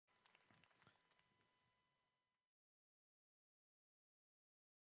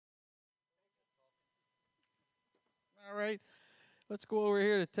All right, let's go over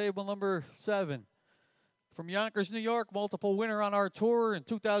here to table number 7. From Yonkers, New York, multiple winner on our tour. In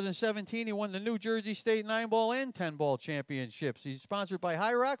 2017, he won the New Jersey State 9-ball and 10-ball championships. He's sponsored by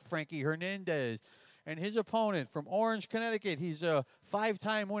High Rock, Frankie Hernandez. And his opponent from Orange, Connecticut, he's a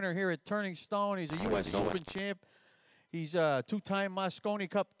 5-time winner here at Turning Stone. He's a U.S. Open champ. He's a 2-time Mosconi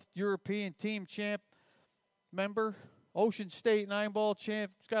Cup European team champ member. Ocean State 9-ball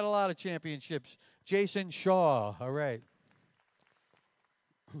champ. He's got a lot of championships. Jason Shaw. All right.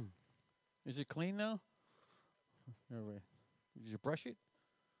 Is it clean now? All right. Did you brush it?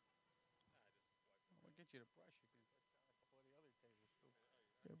 I'll get you to brush it. A couple of the other tables too.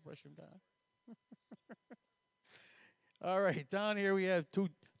 Yeah, brush them down. All right, down here we have two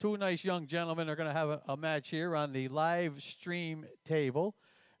nice young gentlemen. They're going to have a match here on the live stream table.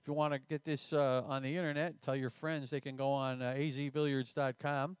 If you want to get this on the internet, tell your friends they can go on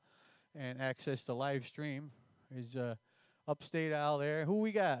azbilliards.com and access the live stream. Is Upstate Al there? Who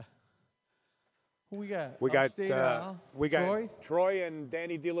we got? We got Troy and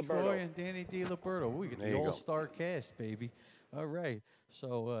Danny DiLiberto. Troy and Danny DiLiberto. We get the all-star cast, baby. All right.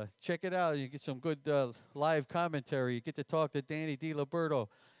 So check it out. You get some good live commentary. You get to talk to Danny DiLiberto,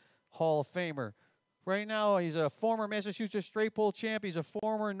 Hall of Famer. Right now, he's a former Massachusetts straight pull champ. He's a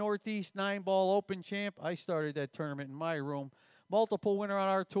former Northeast 9-ball Open champ. I started that tournament in my room. Multiple winner on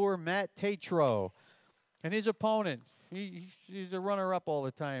our tour, Matt Tetreault. And his opponent, he's a runner-up all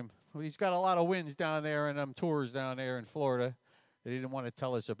the time. He's got a lot of wins down there and tours down there in Florida that he didn't want to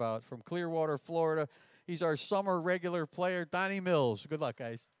tell us about. From Clearwater, Florida, he's our summer regular player, Donny Mills. Good luck,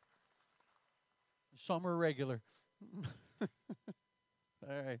 guys. Summer regular. All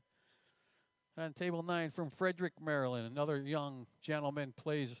right. On table 9 from Frederick, Maryland, another young gentleman,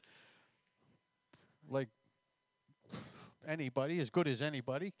 plays like anybody, as good as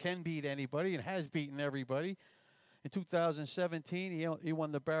anybody, can beat anybody, and has beaten everybody. In 2017, he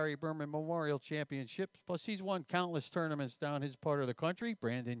won the Barry Berman Memorial Championships. Plus, he's won countless tournaments down his part of the country.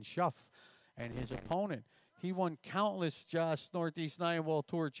 Brandon Schuff and his opponent. He won countless Joss Northeast 9-ball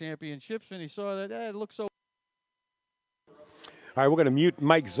Tour Championships, and he saw that it looks so. All right, we're going to mute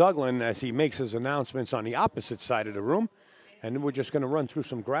Mike Zuglin as he makes his announcements on the opposite side of the room. And then we're just going to run through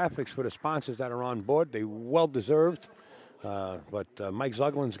some graphics for the sponsors that are on board. They well-deserved. But Mike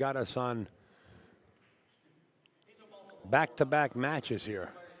Zuglin's got us on back-to-back matches here.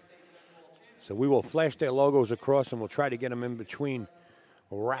 So we will flash their logos across, and we'll try to get them in between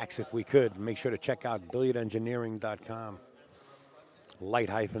racks if we could. Make sure to check out billiardengineering.com,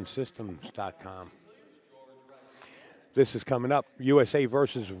 light-systems.com. This is coming up, USA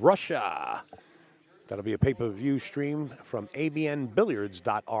versus Russia. That'll be a pay-per-view stream from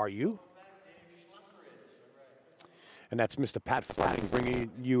abnbilliards.ru. And that's Mr. Pat Fleming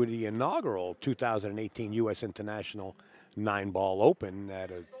bringing you the inaugural 2018 U.S. International 9-ball Open at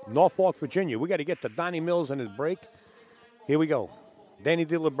Norfolk, Virginia. We got to get to Donny Mills and his break. Here we go. Danny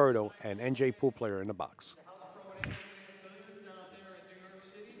DiLiberto and NJ Pool Player in the box.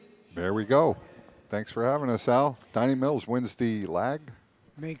 There we go. Thanks for having us, Al. Donny Mills wins the lag.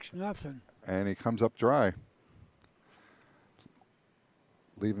 Makes nothing. And he comes up dry.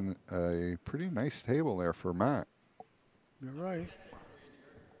 Leaving a pretty nice table there for Matt. You're right.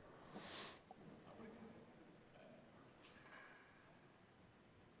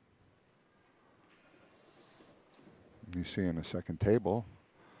 You see in the second table,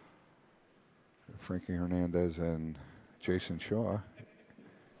 Frankie Hernandez and Jason Shaw.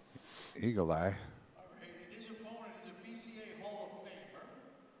 Eagle Eye. His opponent is a BCA Hall of Famer.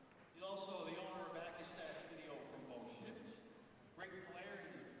 He's also the owner of Acustats Video Promotions. Great player.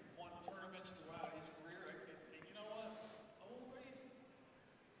 He's won tournaments throughout his career. And you know what? How old are you?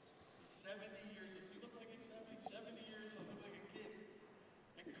 70 years. You look like he's 70 years. You look like a kid.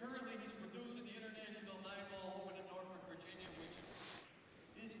 And currently he's producing the International 9-ball Open in Norfolk, Virginia, which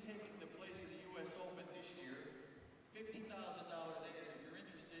is taking the place of the U.S. Open this year. $50,000 a head. If you're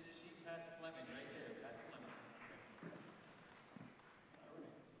interested, see Pat Fleming right there. Pat Fleming.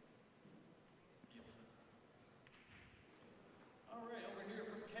 All right, over here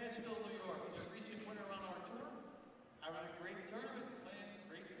from Catskill, New York. He's a recent winner on our tour. Having a great tournament, playing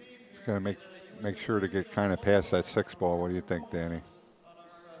great game here. Got to make sure to get kind of past that 6-ball. What do you think, Danny?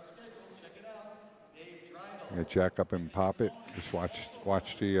 Yeah, jack up and pop it. Just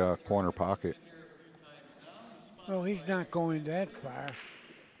watch the corner pocket. Oh, he's not going that far.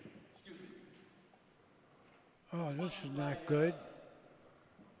 Oh, this is not good.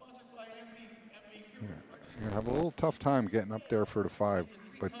 Yeah. You have a little tough time getting up there for the 5,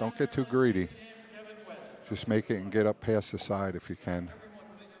 but don't get too greedy. Just make it and get up past the side if you can.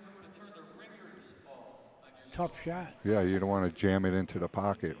 tough shot. Yeah, you don't want to jam it into the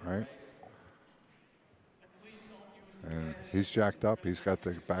pocket, right? And he's jacked up. He's got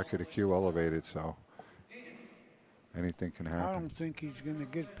the back of the cue elevated, so anything can I happen. don't think he's going to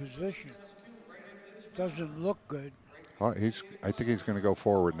get position. Doesn't look good. Well, I think he's going to go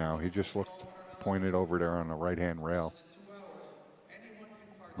forward now. He just looked pointed over there on the right-hand rail.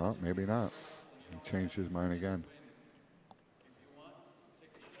 Well, maybe not. He changed his mind again.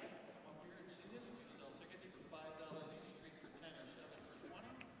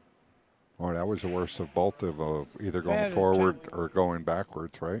 Oh, that was the worst of both of either going Bad forward attempt. or going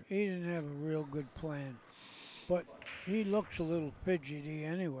backwards, right? He didn't have a real good plan. But he looks a little fidgety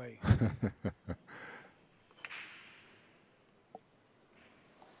anyway.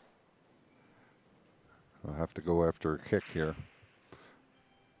 I'll have to go after a kick here.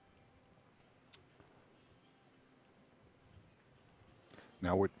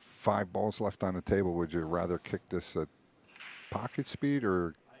 Now with 5 balls left on the table, would you rather kick this at pocket speed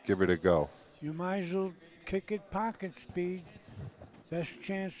or give it a go? You might as well kick it pocket speed. Best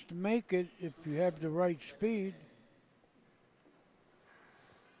chance to make it if you have the right speed.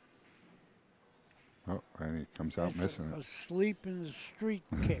 Oh, and he comes out That's missing a it. sleep in the street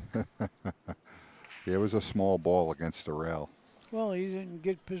kick. Yeah, it was a small ball against the rail. Well, he didn't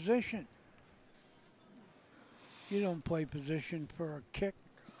get position. You don't play position for a kick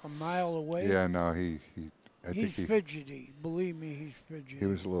a mile away. Yeah, no, I He's think he fidgety. Believe me, he's fidgety. he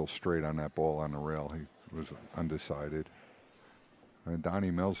was a little straight on that ball on the rail. He was undecided. And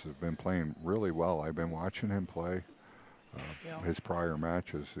Donny Mills has been playing really well. I've been watching him play his prior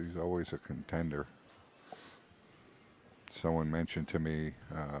matches. He's always a contender. Someone mentioned to me,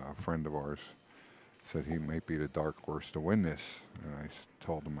 a friend of ours, said he might be the dark horse to win this. And I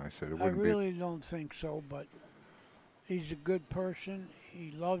told him, I said, it I wouldn't really don't think so, but he's a good person.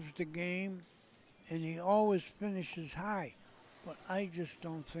 He loves the game, and he always finishes high. But I just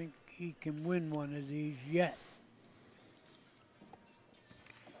don't think he can win one of these yet.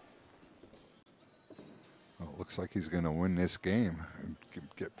 Well, it looks like he's going to win this game and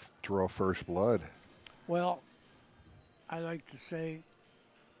draw first blood. Well, I like to say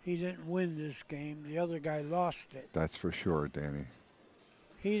he didn't win this game. The other guy lost it. That's for sure, Danny.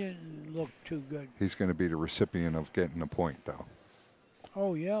 He didn't look too good. He's going to be the recipient of getting a point, though.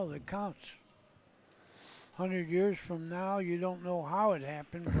 Oh, yeah, that counts. 100 years from now, you don't know how it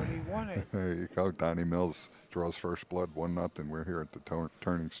happened, but he won it. There you go. Donny Mills draws first blood, 1-0. We're here at the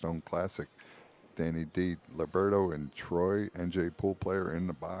Turning Stone Classic. Danny D. Liberto and Troy, NJ pool player in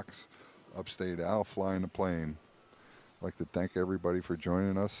the box. Upstate Al flying the plane. I'd like to thank everybody for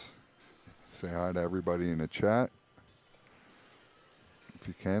joining us. Say hi to everybody in the chat. If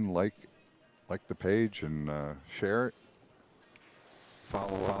you can, like the page and share it.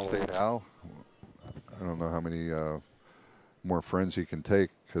 Follow Upstate Al. I don't know how many more friends he can take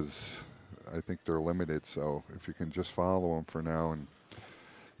because I think they're limited. So if you can just follow him for now, and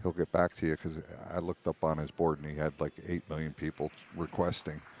he'll get back to you, because I looked up on his board and he had like 8 million people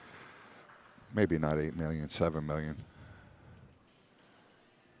requesting. Maybe not 8 million, 7 million.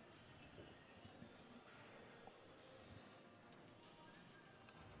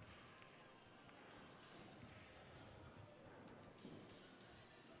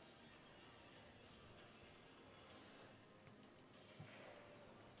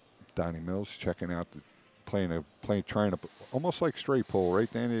 Donny Mills checking out the trying to almost like straight pull,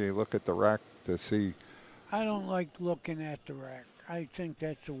 right, Danny? They look at the rack to see. I don't like looking at the rack. I think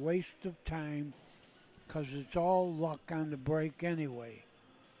that's a waste of time because it's all luck on the break anyway.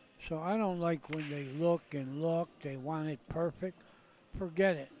 So I don't like when they look and look. They want it perfect.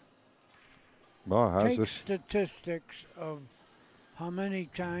 Forget it. Well, how's Take this? statistics of how many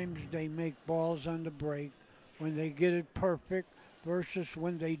times they make balls on the break when they get it perfect versus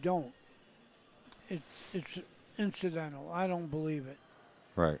when they don't. It's incidental. I don't believe it.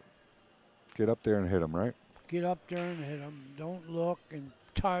 Right. Get up there and hit him, right? Get up there and hit them. Don't look and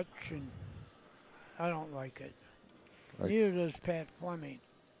touch, and I don't like it. Neither does Pat Fleming.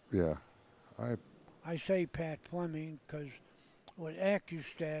 Yeah. I say Pat Fleming because with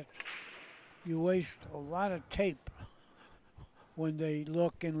AccuStats, you waste a lot of tape when they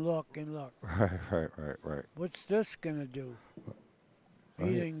look and look and look. Right. What's this going to do?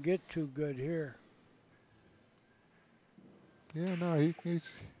 He didn't get too good here. Yeah, no, he's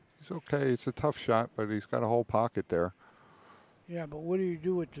okay. It's a tough shot, but he's got a whole pocket there. Yeah, but what do you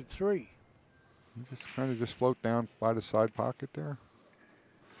do with the 3? You just kind of just float down by the side pocket there.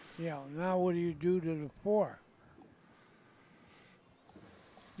 Yeah, now what do you do to the 4?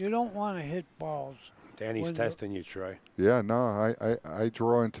 You don't want to hit balls. Danny's testing you, Troy. Yeah, no, I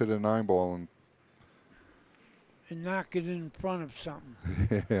draw into the 9 ball, and and knock it in front of something.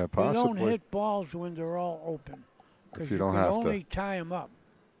 Yeah, You possibly. don't hit balls when they're all open. Because If you don't can have only to. tie them up.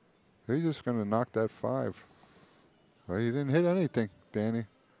 He's just going to knock that 5. Well, he didn't hit anything, Danny.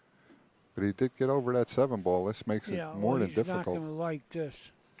 But he did get over that 7 ball. This makes it Yeah, more well, than he's not difficult. going to like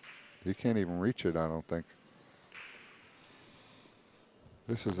this. He can't even reach it, I don't think.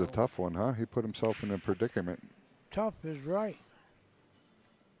 This is a tough one, huh? He put himself in a predicament. Tough is right.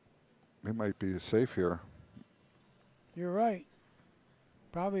 He might be safe here. You're right.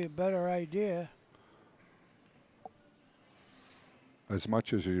 Probably a better idea. As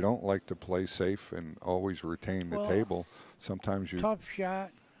much as you don't like to play safe and always retain the Well, table, sometimes you... Tough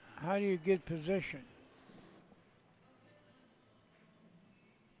shot. How do you get position?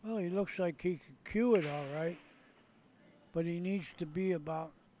 Well, he looks like he could cue it all right, but he needs to be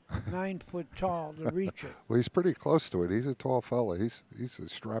about 9 foot tall to reach it. Well, he's pretty close to it. He's a tall fella. He's a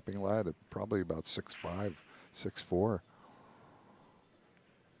strapping lad at probably about 6'5", 6'4".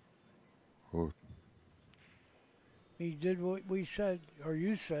 Oh, He did what we said, or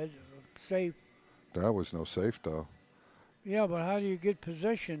you said, safe. that was no safe, though. Yeah, but how do you get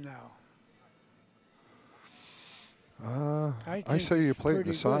position now? I think say you it's play it in the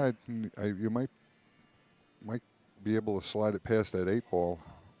pretty good. side. And you might be able to slide it past that 8 ball.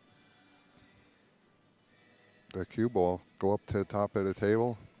 That cue ball. Go up to the top of the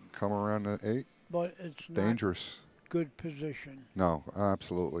table. Come around the 8. But it's not Dangerous. good position, No,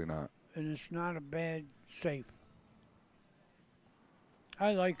 absolutely not. and it's not a bad safe.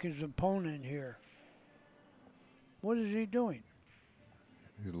 I like his opponent here. What is he doing?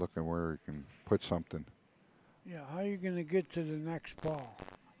 He's looking where he can put something. Yeah, how are you going to get to the next ball?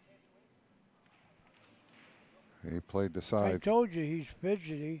 He played the I side. told you he's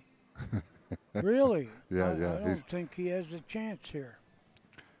fidgety. Really? Yeah, I yeah, don't he's- think he has a chance here.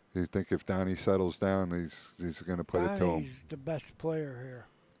 You think if Donny settles down, he's going to put it to him. Donny's the best player here.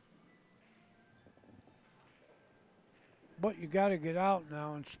 But you got to get out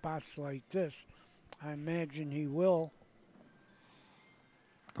now in spots like this. I imagine he will.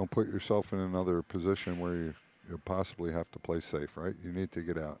 Don't put yourself in another position where you possibly have to play safe, right? You need to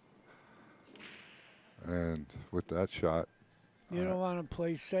get out. And with that shot, You don't want to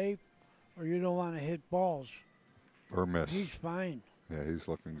play safe, or you don't want to hit balls. or miss. He's fine. Yeah, he's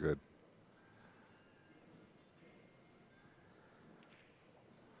looking good.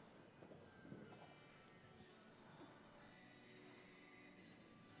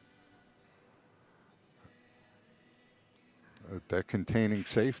 That containing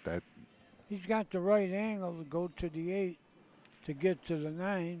safe, that He's got the right angle to go to the 8 to get to the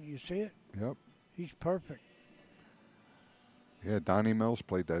 9. You see it? yep. He's perfect. Yeah, Donny Mills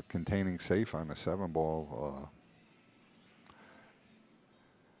played that containing safe on the 7 ball.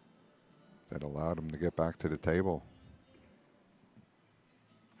 That allowed him to get back to the table.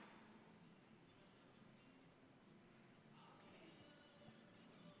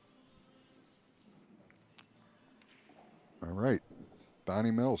 All right.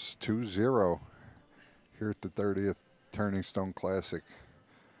 Donny Mills, 2-0 here at the 30th Turning Stone Classic.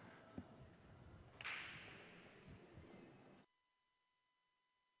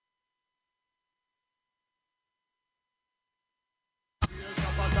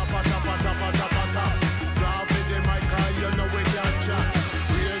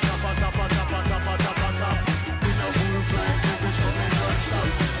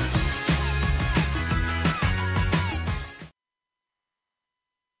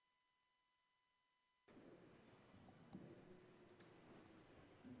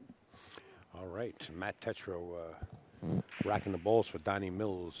 All right, Matt Tetreault racking the balls for Donny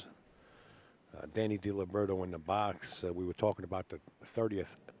Mills. Danny DiLiberto in the box. We were talking about the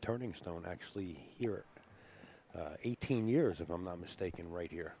 30th Turning Stone actually here. 18 years, if I'm not mistaken, right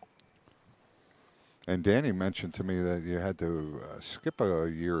here. And Danny mentioned to me that you had to skip a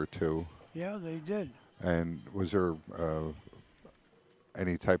year or two. Yeah, they did. And was there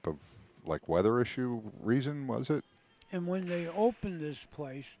any type of like weather issue reason, was it? And when they opened this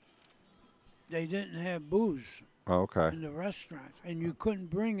place, they didn't have booze Oh, okay. in the restaurant, and you couldn't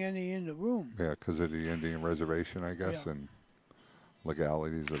bring any in the room. Yeah, because of the Indian reservation, I guess, Yeah. and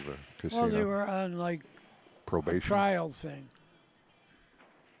legalities of the casino. Well, they were on like a probation. trial thing.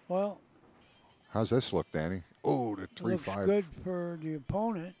 Well, How's this look, Danny? Oh, the it looks 3-5. good for the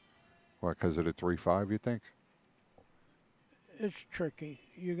opponent. What, because of the 3-5, you think? It's tricky.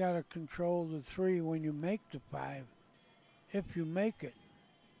 You got to control the 3 when you make the 5, if you make it.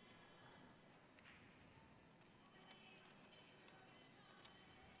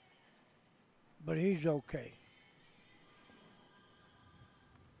 But he's okay.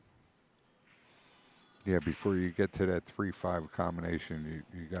 Yeah, before you get to that 3-5 combination,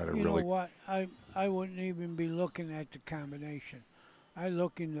 you got to You really. know what? I wouldn't even be looking at the combination. I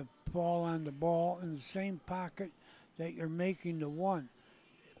looking to fall on the ball in the same pocket that you're making the one,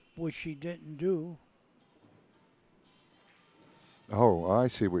 which he didn't do. Oh, I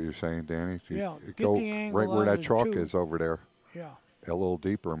see what you're saying, Danny. Yeah, You get go the angle right where on that the chalk two. is over there. Yeah, A little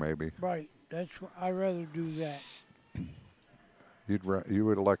deeper, maybe. right. That's what I rather do that. You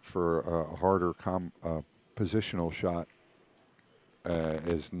would elect for a harder positional shot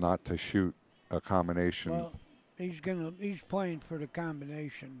is not to shoot a combination. Well, he's playing for the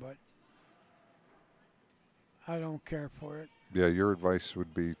combination, but I don't care for it. Yeah, your advice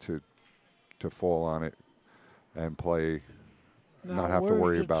would be to fall on it and play, Now, not have to where's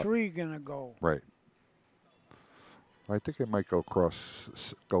worry the about. three gonna go? Right. I think it might go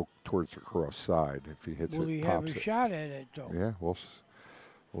towards the cross side if he hits Will it. he have Pops a it. shot at it though? Yeah,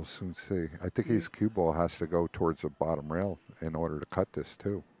 we'll soon see. I think his cue ball has to go towards the bottom rail in order to cut this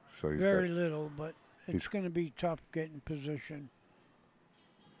too. So he's Very got, little, but it's he's- going to be tough getting position.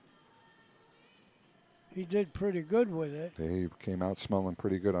 He did pretty good with it. he came out smelling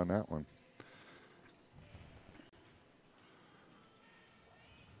pretty good on that one.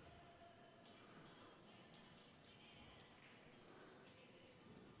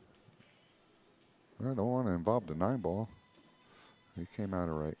 I don't want to involve the 9-ball. He came out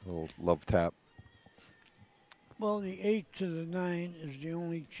all right. A little love tap. Well, the 8 to the 9 is the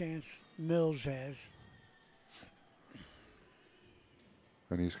only chance Mills has.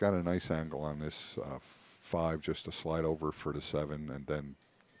 And he's got a nice angle on this 5 just to slide over for the 7 and then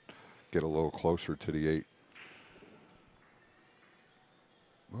get a little closer to the 8.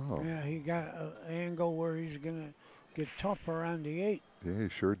 Oh, Yeah, he got an angle where he's going to get tougher on the 8. yeah, he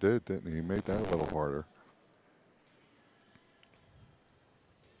sure did, didn't he? He made that a little harder.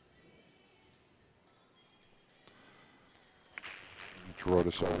 Draw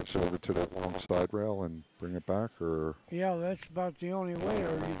this over to that long side rail and bring it back, or Yeah, that's about the only way,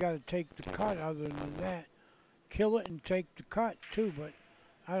 or you got to take the cut other than that. Kill it and take the cut, too, but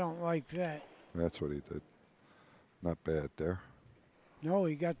I don't like that. that's what he did. Not bad there. No,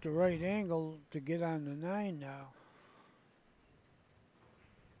 he got the right angle to get on the 9 now.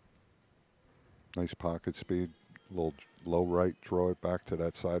 Nice pocket speed, a little low right, draw it back to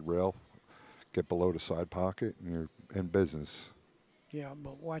that side rail, get below the side pocket, and you're in business. Yeah,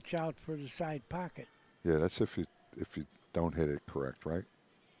 but watch out for the side pocket. Yeah, that's if you don't hit it correct, right?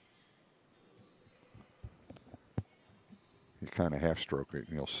 You kind of half stroke it and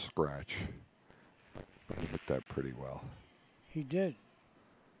you'll scratch. But he hit that pretty well. He did.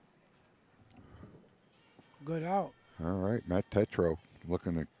 Good out. All right, Matt Tetreault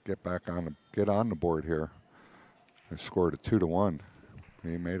looking to get on the board here. He scored a 2-1.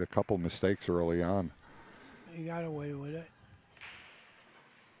 He made a couple mistakes early on, He got away with it.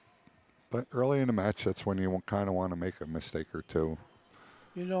 but early in the match, that's when you kind of want to make a mistake or two.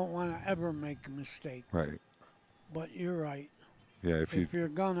 You don't want to ever make a mistake. Right. But you're right. Yeah, if You're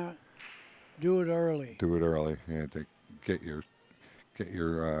gonna do it early. do it early, yeah, to get your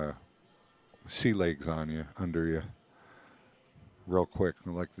sea legs on you, under you, real quick.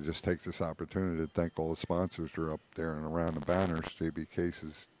 I'd like to just take this opportunity to thank all the sponsors who are up there and around the banners: JB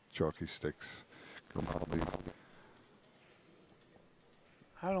Cases, Chalky Sticks, Grimaldi.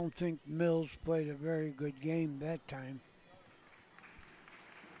 I don't think Mills played a very good game that time.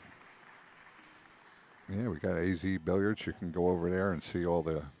 Yeah, we got AZ Billiards. You can go over there and see all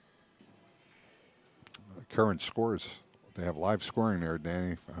the current scores. They have live scoring there,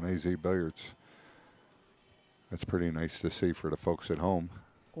 Danny, on AZ Billiards. That's pretty nice to see for the folks at home.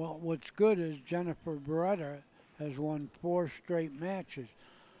 Well, what's good is Jennifer Beretta has won 4 straight matches.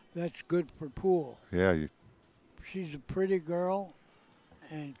 That's good for pool. Yeah, She's a pretty girl,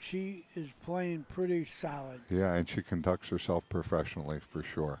 and she is playing pretty solid. yeah, and she conducts herself professionally for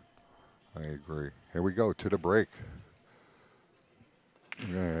sure. I agree. Here we go to the break. We're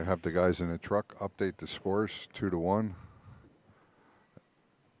gonna have the guys in the truck update the scores 2-1,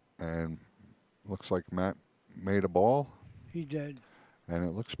 and looks like Matt made a ball, He did. and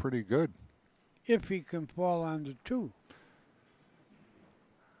it looks pretty good. If he can fall on the 2.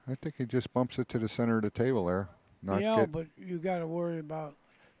 I think he just bumps it to the center of the table there. Yeah, but you got to worry about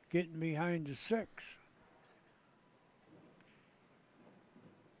getting behind the 6.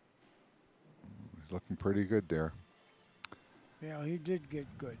 He's looking pretty good there. Yeah, he did get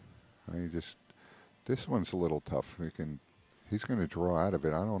good. This one's a little tough. He's going to draw out of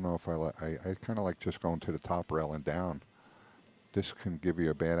it. I don't know if I kind of like just going to the top rail and down. This can give you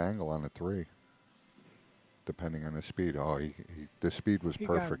a bad angle on a 3, depending on the speed. Oh, the speed was He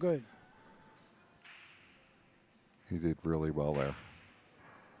perfect. got good. He did really well there.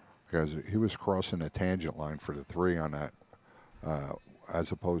 Because he was crossing a tangent line for the 3 on that,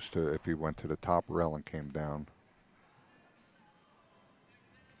 as opposed to if he went to the top rail and came down.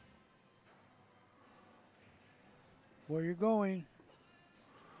 Where you going?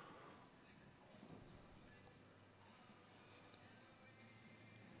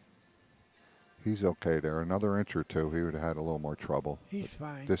 He's okay there. Another inch or two, he would have had a little more trouble. He's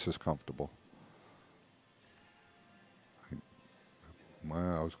fine. This is comfortable.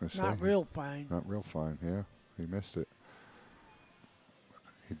 Well, I was going to say. Not real fine. Not real fine, yeah. He missed it.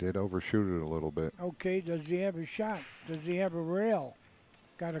 He did overshoot it a little bit. Okay, does he have a shot? Does he have a rail?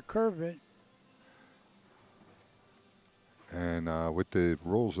 Got to curve it. And with the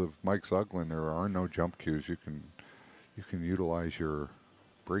rules of Mike Zuglin, there are no jump cues. You can utilize your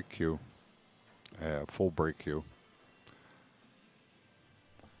brake cue, full brake cue.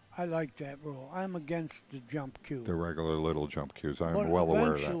 I like that rule. I'm against the jump cue. The regular little jump cues. I'm but well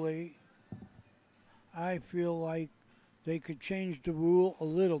aware of that. Eventually, I feel like they could change the rule a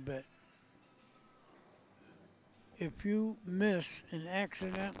little bit. If you miss and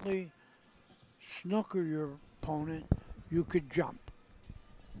accidentally snooker your opponent, you could jump.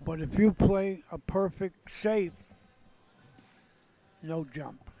 But if you play a perfect safe, no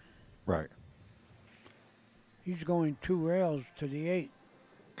jump. Right. He's going 2 rails to the 8.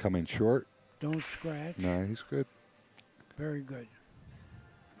 Coming short? Don't scratch. No, he's good. Very good.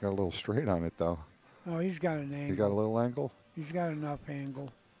 Got a little straight on it, though. Oh, he's got an angle. He got a little angle? He's got enough angle.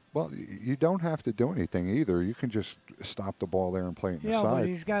 Well, you don't have to do anything either. You can just stop the ball there and play it in the Yeah, side. but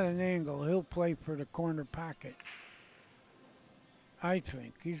he's got an angle. He'll play for the corner pocket. I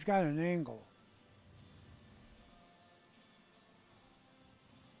think. He's got an angle.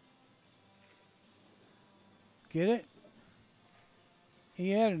 Get it?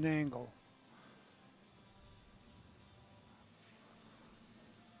 He had an angle.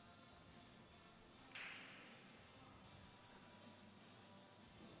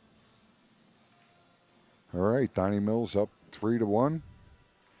 All right, Donny Mills up 3-1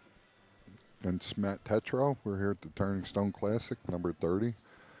 against Matt Tetreault. We're here at the Turning Stone Classic, number 30.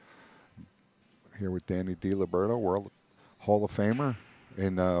 Here with Danny DiLiberto, World Hall of Famer,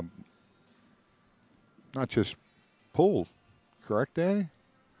 and not just pool, correct, Danny?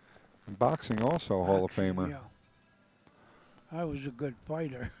 And boxing also, Hall of Famer. Yeah. I was a good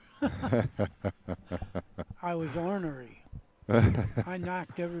fighter. I was ornery. I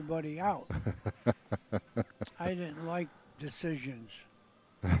knocked everybody out. I didn't like decisions.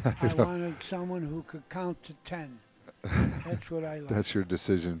 I wanted someone who could count to 10. That's what I liked. That's your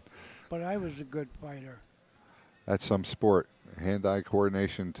decision. But I was a good fighter. That's some sport. Hand-eye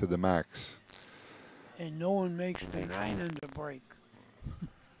coordination to the max. And no one makes the 9 in the break.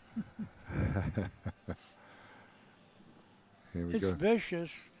 Here we It's go.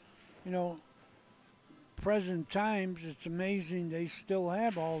 vicious. You know, present times, it's amazing they still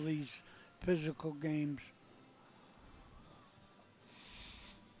have all these physical games.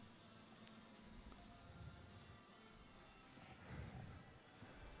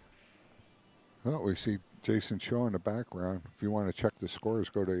 Well, we see Jason Shaw in the background. If you want to check the scores,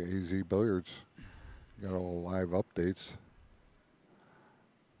 go to AZ Billiards. You got all live updates.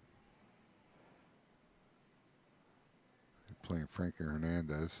 Playing Frankie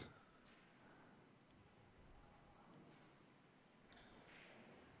Hernandez.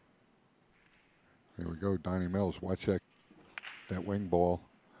 Here we go, Donny Mills. Watch that wing ball.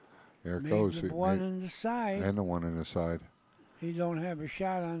 There it goes. The one in the side. And the one in the side. He don't have a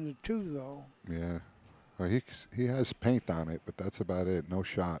shot on the 2, though. Yeah. Well, he has paint on it, but that's about it. No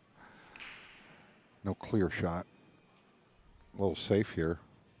shot. No clear shot. A little safe here.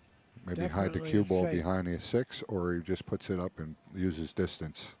 Maybe hide the Definitely cue ball safe. behind the 6, or he just puts it up and uses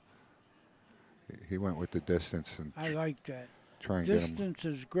distance. He went with the distance and I like that. try and get him. Distance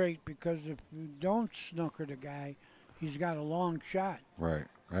is great because if you don't snooker the guy, he's got a long shot. Right.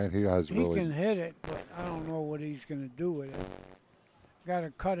 And he has He really. can hit it, but I don't know what he's going to do with it. Got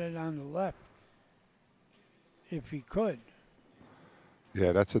to cut it on the left if he could.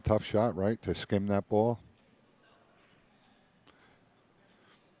 Yeah, that's a tough shot, right? To skim that ball.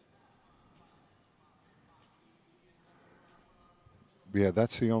 Yeah,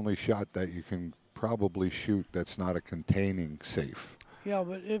 that's the only shot that you can probably shoot that's not a containing safe. Yeah,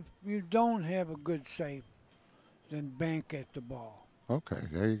 but if you don't have a good safe, then bank at the ball. Okay,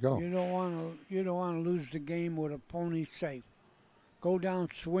 there you go. You don't want to lose the game with a pony safe. Go down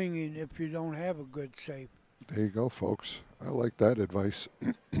swinging if you don't have a good safe. There you go, folks. I like that advice.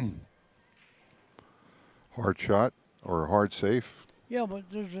 Hard shot or hard safe. Yeah, but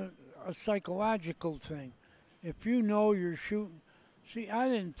there's a psychological thing. If you know you're shooting, see, I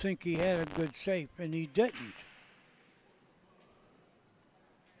didn't think he had a good safe, and he didn't.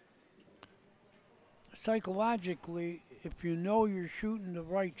 Psychologically, if you know you're shooting the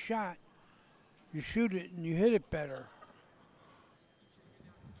right shot, you shoot it and you hit it better.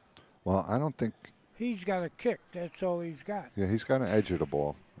 Well, I don't think. He's got a kick. That's all he's got. Yeah, he's got an edge of the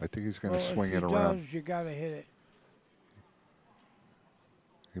ball. I think he's going to swing it around. If he does, you got to hit it.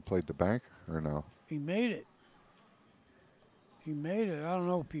 He played the bank or no? He made it. He made it. I don't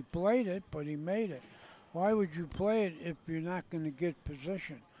know if he played it, but he made it. Why would you play it if you're not going to get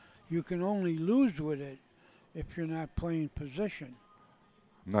position? You can only lose with it if you're not playing position.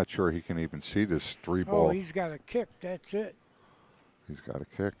 I'm not sure he can even see this 3-ball. Oh, he's got a kick. That's it. He's got a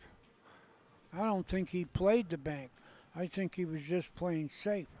kick. I don't think he played the bank. I think he was just playing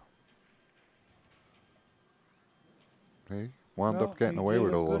safe. He wound up getting away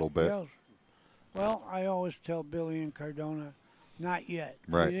with it a little bit. Yes. Well, I always tell Billy and Cardona, not yet.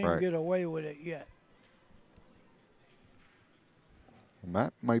 Right, he didn't get away with it yet.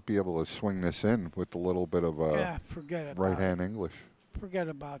 Matt might be able to swing this in with a little bit of forget about right-hand English. Forget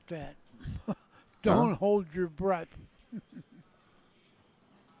about that. Don't hold your breath.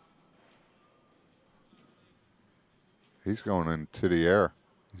 He's going into the air.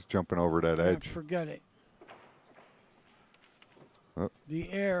 He's jumping over that edge. Forget it. Oh.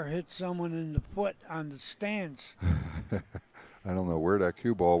 The air hit someone in the foot on the stands. I don't know where that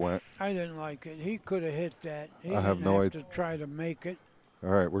cue ball went. I didn't like it. He could have hit that. He I have no idea. To try to make it. All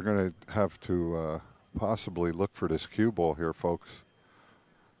right, we're going to have to possibly look for this cue ball here, folks.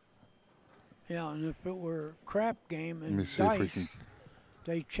 Yeah, and if it were a crap game and Let me see dice, if we can.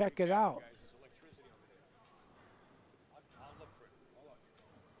 they check it out.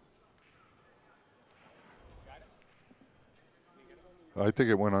 I think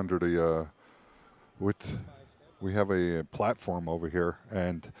it went under the. We have a platform over here,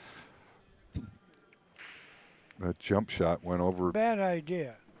 and that jump shot went over. Bad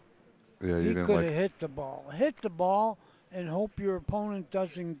idea. Yeah, you he didn't could like. have hit the ball. Hit the ball and hope your opponent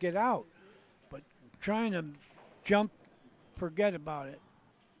doesn't get out. But trying to jump, forget about it.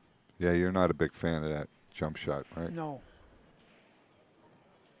 Yeah, you're not a big fan of that jump shot, right? No.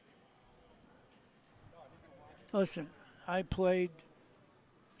 Listen, I played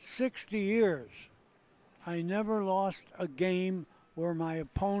 60 years. I never lost a game where my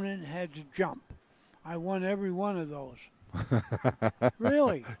opponent had to jump. I won every one of those.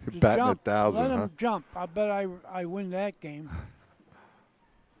 Really? You're batting jump, 1,000, let huh? him jump. I bet I win that game.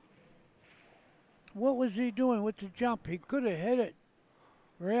 What was he doing with the jump? He could have hit it.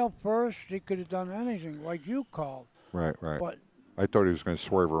 Rail first, he could have done anything, like you called. Right, right. But I thought he was going to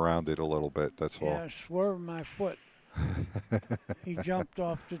swerve around it a little bit, that's all. yeah, swerve my foot. He jumped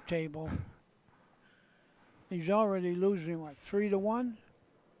off the table. He's already losing, what, 3-1?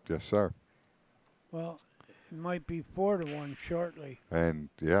 Yes, sir. Well, it might be 4-1 shortly. And,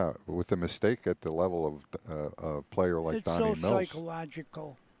 yeah, with a mistake at the level of a player like Donny Mills. It's so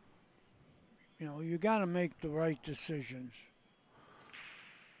psychological. You know, you got to make the right decisions.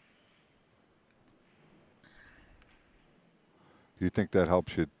 Do you think that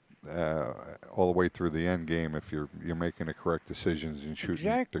helps you all the way through the end game if you're making the correct decisions and shooting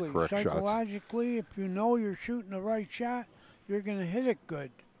the correct shots? Psychologically, if you know you're shooting the right shot, you're going to hit it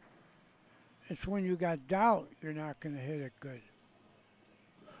good. It's when you got doubt, you're not going to hit it good.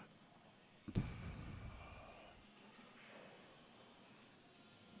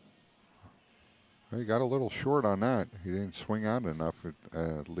 Well, he got a little short on that. He didn't swing out enough.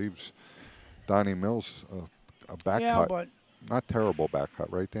 It leaves Donny Mills a back yeah, cut. But not terrible back cut,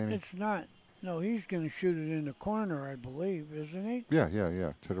 right, Danny? It's not. No, he's going to shoot it in the corner, I believe, isn't he? Yeah.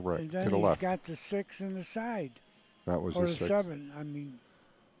 To the right, and then to the left. He's got the 6 in the side. That was or the 6. 7. I mean,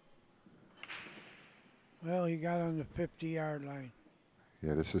 well, he got on the 50-yard line.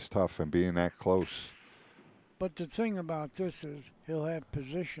 Yeah, this is tough, and being that close. But the thing about this is he'll have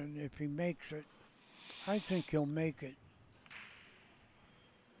position if he makes it. I think he'll make it.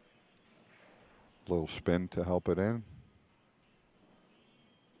 Little spin to help it in.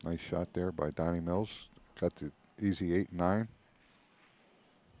 Nice shot there by Donny Mills. Got the easy 8-9.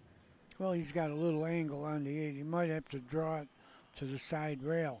 Well, he's got a little angle on the 8. He might have to draw it to the side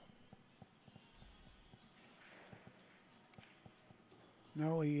rail.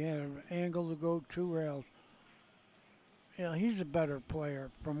 No, he had an angle to go 2 rails. Yeah, he's a better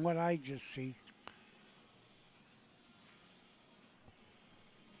player from what I just see.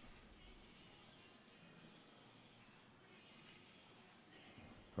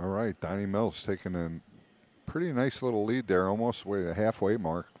 All right, Donny Mills taking a pretty nice little lead there, almost way the halfway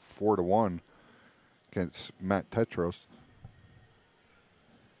mark, 4-1. against Matt Tetreault.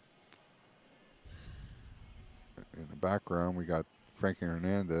 In the background, we got Frankie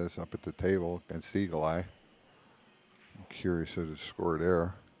Hernandez up at the table against Eagle Eye. I'm curious of the score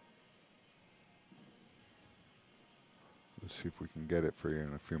there. Let's see if we can get it for you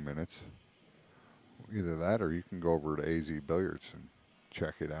in a few minutes. Either that or you can go over to AZ Billiards and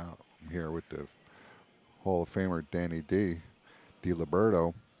check it out. I'm here with the Hall of Famer Danny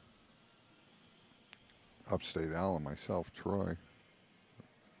DiLiberto, Upstate Al, and myself, Troy.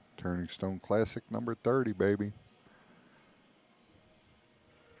 Turning Stone Classic number 30, baby.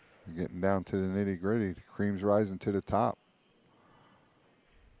 We're getting down to the nitty-gritty. The cream's rising to the top.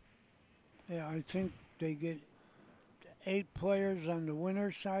 Yeah, I think they get 8 players on the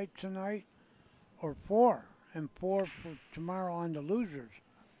winner's side tonight, or 4, and 4 for tomorrow on the losers.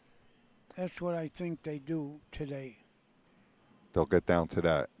 That's what I think they do today. They'll get down to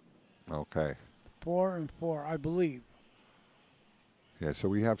that. Okay. 4 and 4, I believe. Yeah, so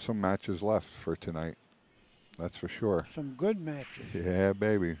we have some matches left for tonight. That's for sure. Some good matches. Yeah,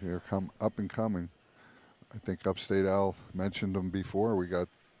 baby. They're up and coming. I think Upstate Al mentioned them before. We got...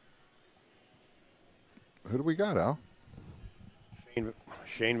 Who do we got, Al?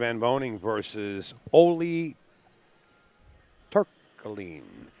 Shane Van Boning versus Olli Turkkalin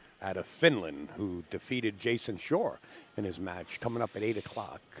out of Finland, who defeated Jason Shore in his match, coming up at 8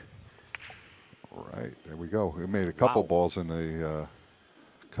 o'clock. All right, there we go. He made a couple balls in the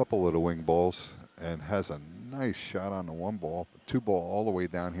couple of the wing balls and has a nice shot on the 1 ball, 2 ball all the way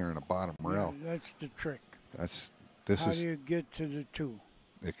down here in the bottom rail. Yeah, that's the trick. This How is do you get to the 2?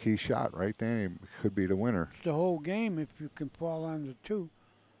 the key shot right there. It could be the winner. It's the whole game if you can fall on the 2.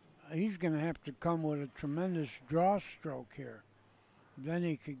 He's going to have to come with a tremendous draw stroke here. Then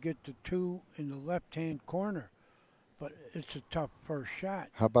he could get the 2 in the left-hand corner. But it's a tough first shot.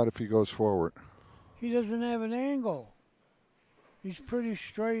 How about if he goes forward? He doesn't have an angle. He's pretty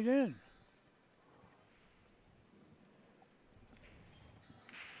straight in.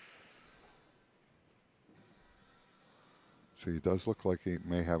 So he does look like he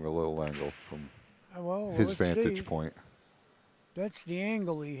may have a little angle from Well, his let's vantage see. point. That's the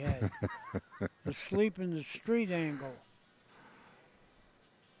angle he had. The sleep in the street angle.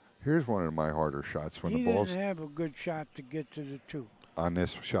 Here's one of my harder shots when He the ball's didn't have a good shot to get to the 2. on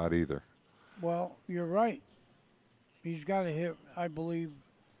this shot either. Well, you're right. He's got to hit, I believe,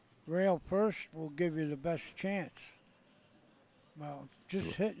 rail first will give you the best chance. Well,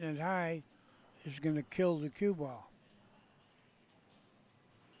 just hitting it high is going to kill the cue ball.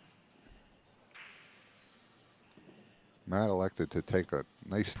 Matt elected to take a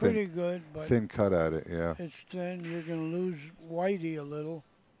nice Pretty good, but thin cut at it, yeah. it's thin. You're going to lose Whitey a little.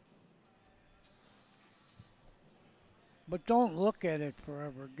 But don't look at it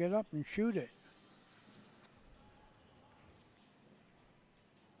forever. Get up and shoot it.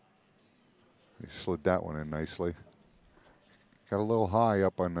 He slid that one in nicely. Got a little high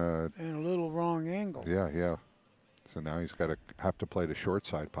up on the... And a little wrong angle. Yeah. So now he's got to have to play the short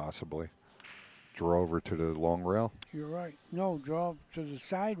side possibly. Draw over to the long rail. You're right. No, draw to the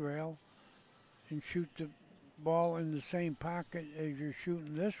side rail and shoot the ball in the same pocket as you're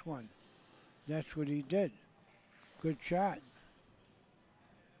shooting this one. That's what he did. Good shot.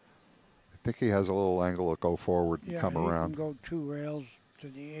 I think he has a little angle to go forward and Yeah, come he around. can go 2 rails to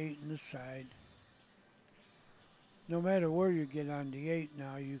the 8 and the side. No matter where you get on the 8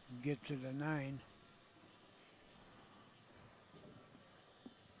 now, you can get to the 9.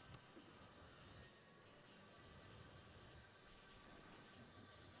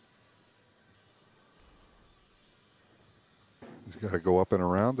 He's got to go up and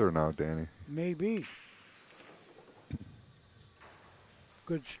around there now, Danny. Maybe.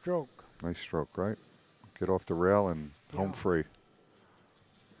 Good stroke. Nice stroke, right? Get off the rail and home Yeah. free.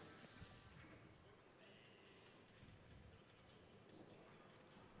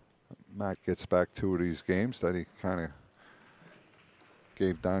 Matt gets back 2 of these games that he kind of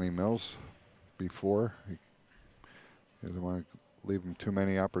gave Donnie Mills before. He doesn't want to leave him too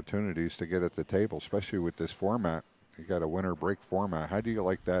many opportunities to get at the table, especially with this format. You got a winner break format. How do you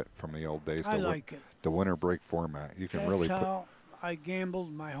like that from the old days? I like it. The winner break format. You can That's really put. how I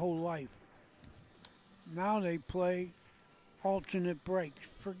gambled my whole life. Now they play alternate breaks.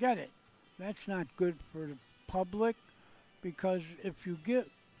 Forget it. That's not good for the public because if you get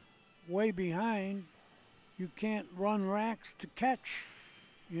way behind, you can't run racks to catch.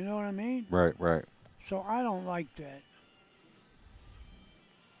 You know what I mean? Right. So I don't like that.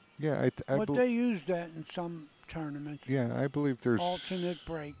 Yeah, But they use that in some tournaments. Yeah, I believe there's Alternate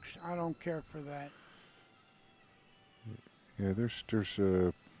breaks. I don't care for that. Yeah, there's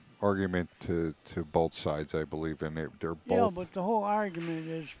argument to both sides, I believe, and they're both. Yeah, but the whole argument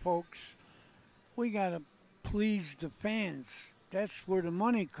is, folks, we got to please the fans. That's where the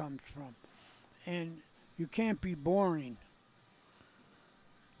money comes from. And you can't be boring.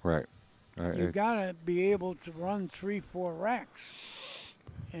 Right. You got to be able to run 3-4 racks.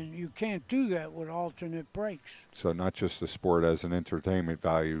 And you can't do that with alternate breaks. So not just the sport as an entertainment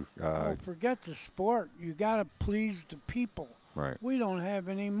value. Well, forget the sport. You got to please the people. Right. We don't have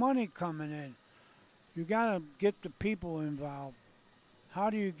any money coming in. You got to get the people involved. How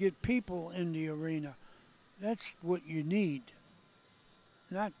do you get people in the arena? That's what you need.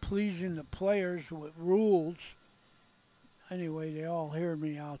 Not pleasing the players with rules. Anyway, they all hear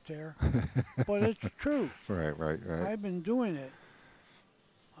me out there. But it's true. Right. I've been doing it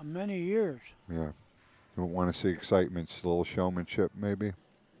many years. Yeah. You want to see excitement, a little showmanship, maybe?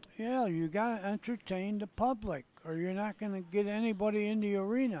 Yeah, you got to entertain the public, or you're not going to get anybody in the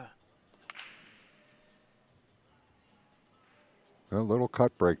arena. A little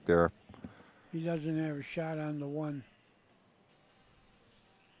cut break there. He doesn't have a shot on the one.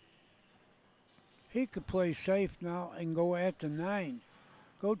 He could play safe now and go at the 9.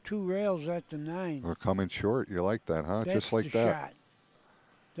 Go 2 rails at the 9. We're coming short. You like that, huh? That's Just like the that. Shot.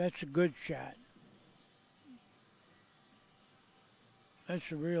 That's a good shot.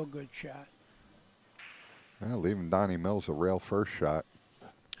 That's a real good shot. Yeah, leaving Donny Mills a rail first shot.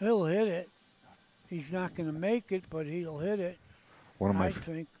 He'll hit it. He's not going to make it, but he'll hit it. I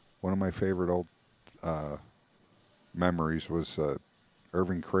think. One of my favorite old memories was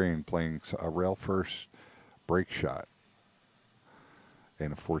Irving Crane playing a rail first break shot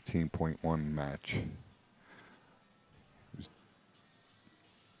in a 14.1 match.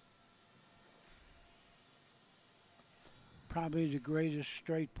 Probably the greatest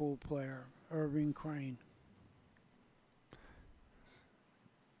straight pool player, Irving Crane.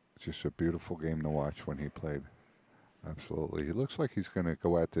 Just a beautiful game to watch when he played. Absolutely. He looks like he's going to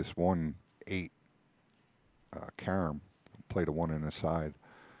go at this 1-8 carom, played a 1 in the side.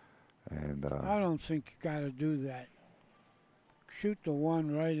 And I don't think you got to do that. Shoot the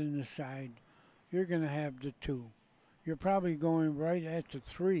 1 right in the side. You're going to have the 2. You're probably going right at the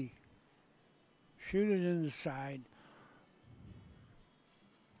 3. Shoot it in the side.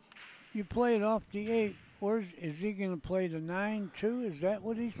 You play it off the 8. Is he going to play the 9 too? Is that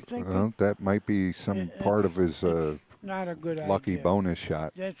what he's thinking? Well, that might be some part of his not a good lucky idea. Bonus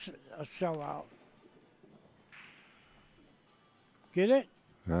shot. That's a sellout. Get it?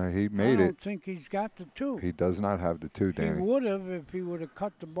 He made I it. don't think he's got the 2. He does not have the 2, Danny. He would have if he would have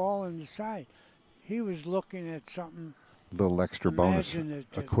cut the ball in the side. He was looking at something. Little extra bonus.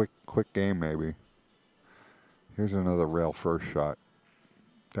 A quick game maybe. Here's another rail first shot.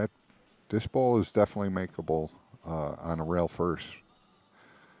 This ball is definitely makeable on a rail first,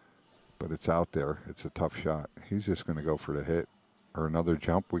 but it's out there. It's a tough shot. He's just going to go for the hit or another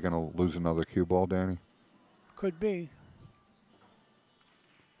jump. We're going to lose another cue ball, Danny? Could be.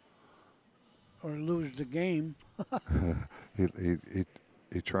 Or lose the game.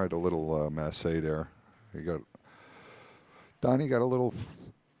 He tried a little masse there. Donny got a little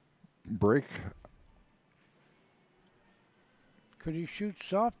break. Could he shoot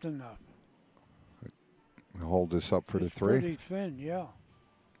soft enough? Hold this up for it's the 3? Pretty thin, yeah.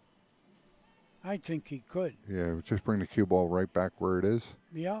 I think he could. Yeah, just bring the cue ball right back where it is.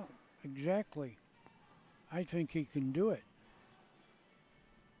 Yeah, exactly. I think he can do it.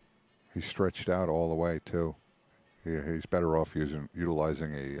 He's stretched out all the way too. He's better off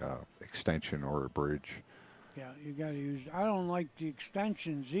utilizing a extension or a bridge. Yeah, you got to use. I don't like the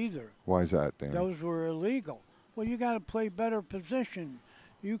extensions either. Why is that, Dan? Those were illegal. Well, you got to play better position.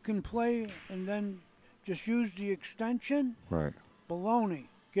 You can play and then just use the extension. Right. Baloney.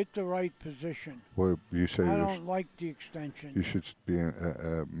 Get the right position. Well, you say I don't like the extension. You should be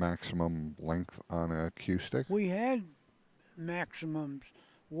a maximum length on a cue stick. We had maximums,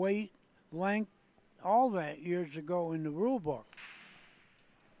 weight, length, all that years ago in the rule book.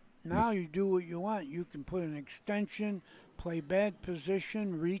 Now you do what you want. You can put an extension, play bad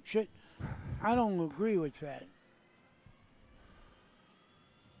position, reach it. I don't agree with that.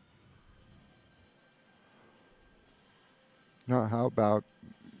 Now, how about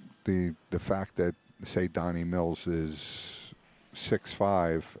the fact that, say, Donny Mills is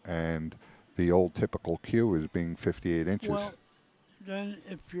 6'5", and the old typical cue is being 58 inches? Well, then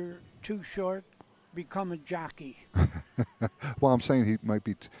if you're too short, become a jockey. Well, I'm saying he might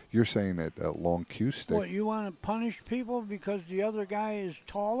be. You're saying that a long cue stick. What, you want to punish people because the other guy is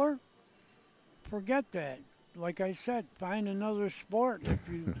taller? Forget that. Like I said, find another sport if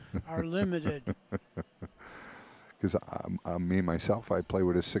you are limited. Because me, myself, I play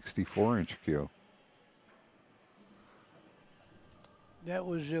with a 64-inch cue. That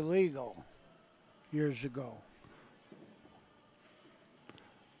was illegal years ago.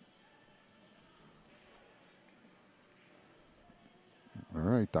 All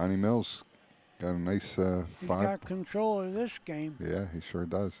right, Donny Mills got a nice He's 5. got control of this game. Yeah, he sure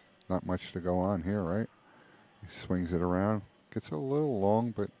does. Not much to go on here, right? He swings it around. Gets a little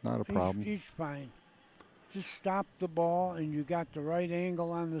long, but not a problem. He's fine. Just stop the ball, and you got the right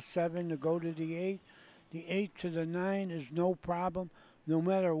angle on the 7 to go to the 8. The 8 to the 9 is no problem. No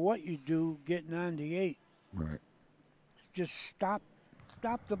matter what you do, getting on the 8. Right. Just stop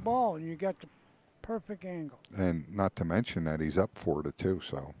the ball, and you got the perfect angle. And not to mention that he's up 4-2,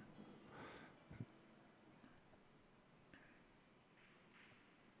 so.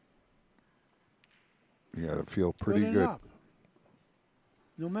 You got to feel pretty good. Enough.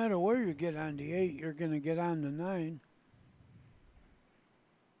 No matter where you get on the 8, you're going to get on the 9.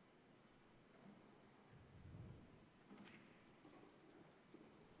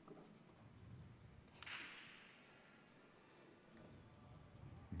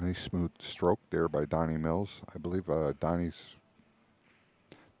 Nice smooth stroke there by Donny Mills. I believe Donny's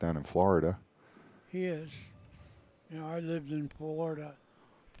down in Florida. He is. You know, I lived in Florida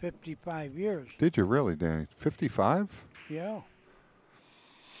 55 years. Did you really, Danny? 55? Yeah.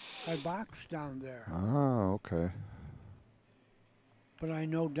 I boxed down there. Oh, okay. But I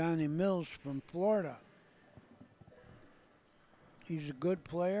know Donny Mills from Florida. He's a good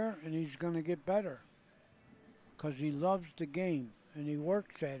player, and he's going to get better because he loves the game, and he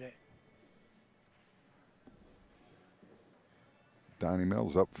works at it. Donny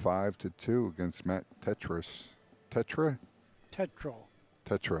Mills up 5-2 against Matt Tetreault.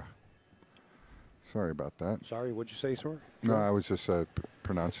 Sorry about that. Sorry, what'd you say, sir? No, I was just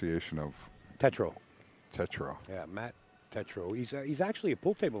pronunciation of Tetreault. Tetreault. Yeah, Matt Tetreault. He's actually a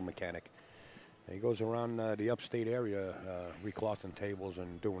pool table mechanic. He goes around the upstate area reclothing tables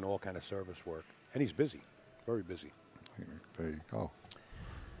and doing all kind of service work. And he's busy, very busy. There you go.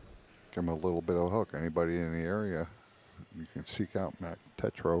 Give him a little bit of a hook. Anybody in the area, you can seek out Matt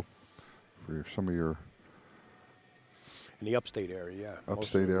Tetreault for some of your... In the upstate area, yeah.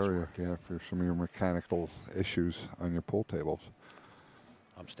 Upstate area, yeah, for some of your mechanical issues on your pool tables.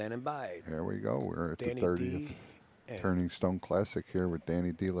 I'm standing by. There we go. We're at Danny the 30th Turning Stone Classic here with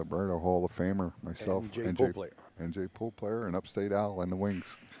Danny DiLiberto, Hall of Famer, myself, NJ pool player, and Upstate Al and the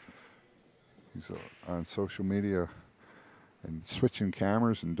Wings. He's on social media and switching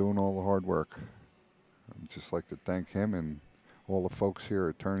cameras and doing all the hard work. I'd just like to thank him and all the folks here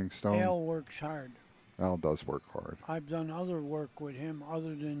at Turning Stone. Al works hard. Al does work hard. I've done other work with him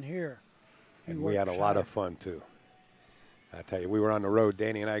other than here. And we had a lot of fun, too. I tell you, we were on the road,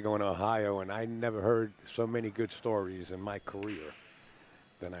 Danny and I, going to Ohio, and I never heard so many good stories in my career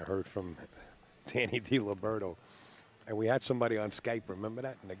than I heard from Danny DiLiberto. And we had somebody on Skype, remember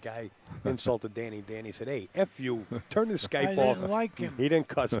that? And the guy insulted Danny. Danny said, "Hey, F you, turn the Skype off." I didn't like him. He didn't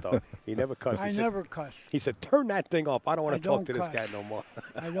cuss, though. He never cussed. I never cuss. He said, "Turn that thing off. I don't want to talk to this guy no more."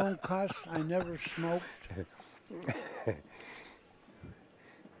 I don't cuss. I never smoked.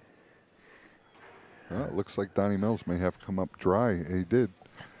 Well, it looks like Donny Mills may have come up dry. He did.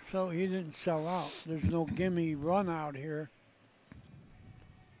 So he didn't sell out. There's no gimme run out here.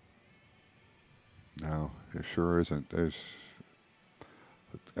 No, it sure isn't. There's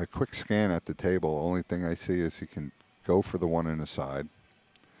a quick scan at the table. Only thing I see is he can go for the one in the side.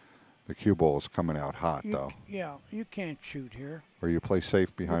 The cue ball is coming out hot, though. Yeah, you can't shoot here. Or you play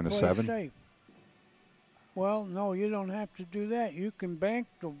safe behind a 7? Safe. Well, no, you don't have to do that. You can bank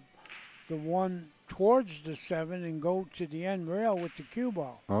the one towards the 7 and go to the end rail with the cue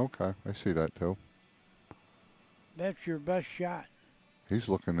ball. Okay, I see that, too. That's your best shot. He's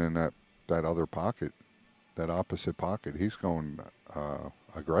looking in that other pocket, that opposite pocket. He's going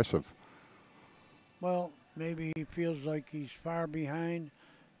aggressive. Well, maybe he feels like he's far behind.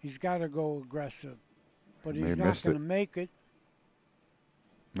 He's got to go aggressive. But he's not going to make it.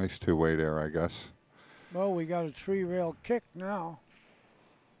 Nice two-way there, I guess. Well, we got a 3-rail kick now.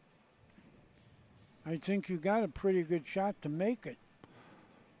 I think you got a pretty good shot to make it.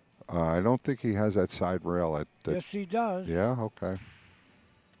 I don't think he has that side rail. Yes, he does. Yeah, okay.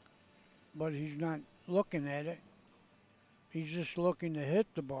 But he's not looking at it. He's just looking to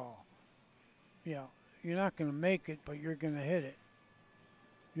hit the ball. Yeah, you're not going to make it, but you're going to hit it.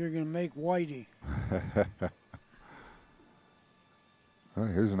 You're going to make Whitey.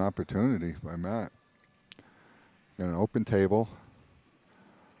 Here's an opportunity by Matt. Got an open table.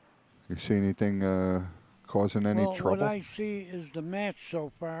 You see anything causing any trouble? What I see is the match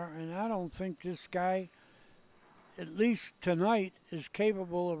so far, and I don't think this guy at least tonight, is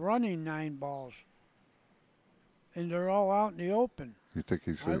capable of running 9 balls. And they're all out in the open. You think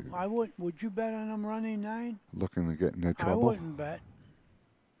he's I would you bet on him running 9? looking to get into trouble? I wouldn't bet.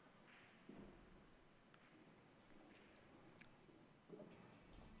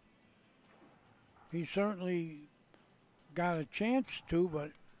 He certainly got a chance to,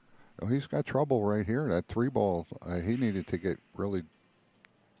 but Oh, he's got trouble right here. That 3 ball, he needed to get really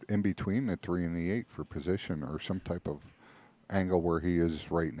in between the 3 and the 8 for position or some type of angle where he is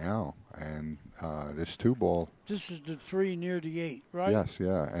right now. And this 2 ball. This is the 3 near the 8, right? Yes,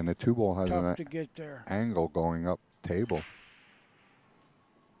 yeah. And the 2 ball has Tough to get there. angle going up table.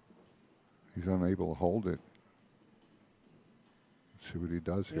 He's unable to hold it. Let's see what he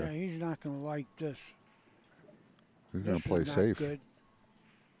does here. Yeah, he's not going to like this. He's going This to play is not safe. good.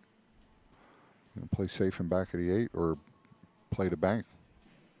 Gonna play safe in back of the 8 or play the bank,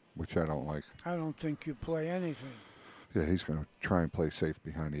 which I don't like. I don't think you play anything. Yeah, he's going to try and play safe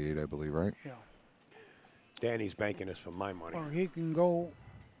behind the 8, I believe, right? Yeah. Danny's banking this for my money. Or he can go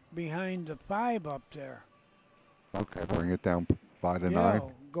behind the 5 up there. Okay, bring it down by the Yeah, 9.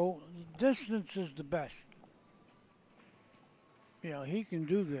 go. Distance is the best. Yeah, he can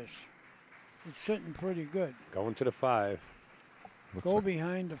do this. It's sitting pretty good. Going to the 5. Go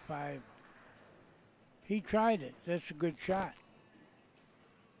behind the 5. He tried it. That's a good shot.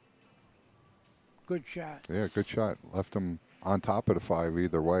 Good shot. Yeah, good shot. Left him on top of the 5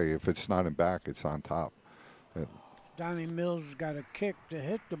 either way. If it's not in back, it's on top. Donny Mills got a kick to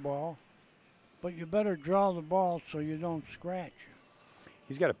hit the ball, but you better draw the ball so you don't scratch.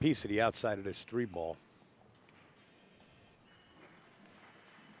 He's got a piece of the outside of this 3 ball.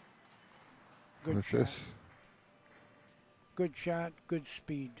 Good What's shot. this? Good shot, good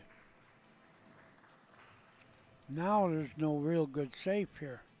speed. Now there's no real good safe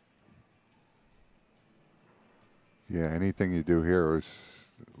here. Yeah, anything you do here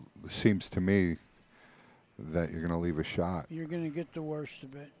seems to me that you're going to leave a shot. You're going to get the worst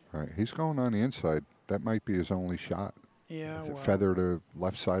of it. Right. He's going on the inside. That might be his only shot. Yeah, well, Feather to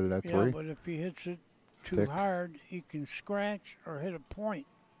left side of that 3. yeah, but if he hits it too Thick. hard, he can scratch or hit a point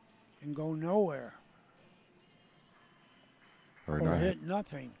and go nowhere. Or Or hit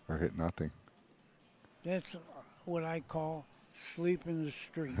nothing. Or hit nothing. That's what I call sleep in the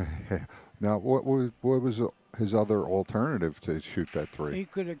street. Now, what was his other alternative to shoot that 3? He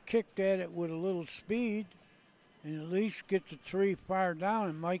could have kicked at it with a little speed and at least get the 3 far down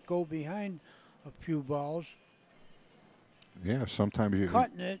and might go behind a few balls. Yeah, sometimes you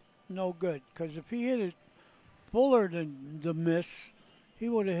Cutting it, no good. Because if he hit it fuller than the miss, he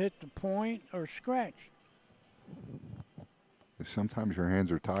would have hit the point or scratched. sometimes your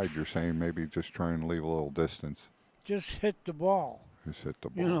hands are tied. You're saying maybe just try and leave a little distance. Just hit the ball. Just hit the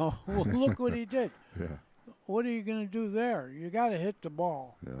ball. You know, well, look what he did. Yeah. What are you going to do there? You got to hit the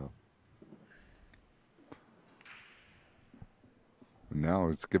ball. Yeah. Now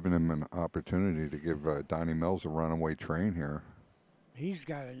it's given him an opportunity to give Donny Mills a runaway train here. He's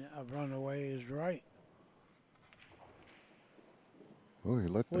got a runaway is right. Oh, he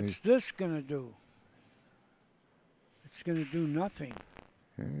let What's this going to do? It's going to do nothing.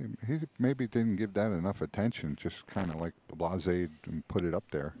 He maybe didn't give that enough attention, just kind of like blasé and put it up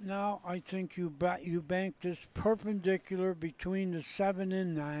there. Now I think you bank this perpendicular between the 7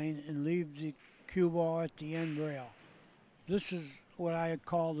 and 9 and leave the cue ball at the end rail. This is what I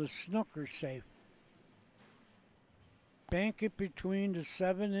call the snooker safe. Bank it between the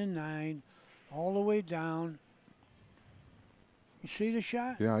 7 and 9 all the way down. You see the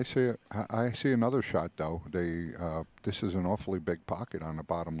shot? Yeah, I see it. I see another shot though. This is an awfully big pocket on the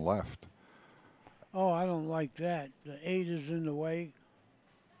bottom left. Oh, I don't like that. The 8 is in the way.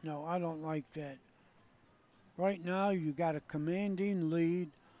 No, I don't like that. Right now, you got a commanding lead.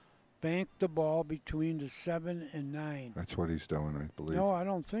 Bank the ball between the 7 and 9. That's what he's doing, I believe. No, I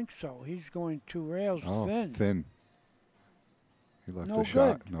don't think so. He's going 2 rails thin. Thin. He left No the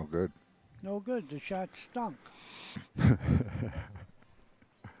shot. good. No good. No good. The shot stunk.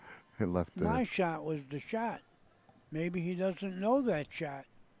 It left My shot was the shot. Maybe he doesn't know that shot,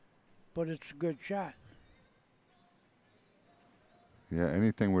 but it's a good shot. Yeah,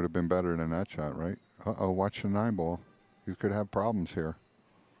 anything would have been better than that shot, right? Uh-oh, watch the 9 ball. You could have problems here.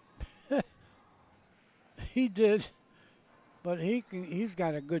 He did, but he's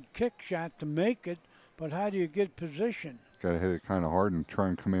got a good kick shot to make it, but how do you get position? Got to hit it kind of hard and try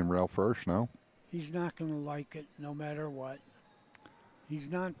and come in rail first, no? He's not going to like it no matter what. He's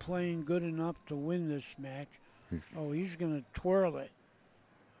not playing good enough to win this match. Oh, he's going to twirl it.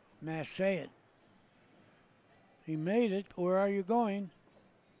 Masse it. He made it. Where are you going?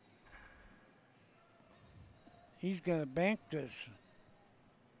 He's going to bank this.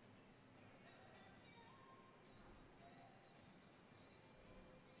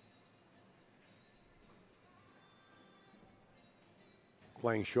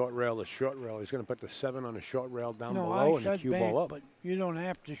 Playing short rail to short rail. He's going to put the 7 on the short rail down No, below I and the said cue bank, ball up. but you don't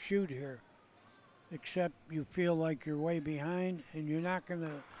have to shoot here, except you feel like you're way behind, and you're not going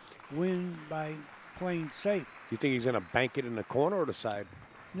to win by playing safe. You think he's going to bank it in the corner or the side?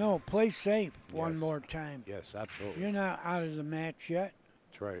 No, play safe one Yes. more time. Yes, absolutely. You're not out of the match yet.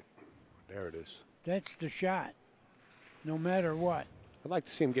 That's right. There it is. That's the shot, no matter what. I'd like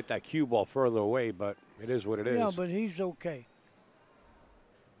to see him get that cue ball further away, but it is what it is. Yeah, but he's okay.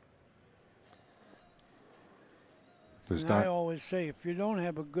 Does And I always say, if you don't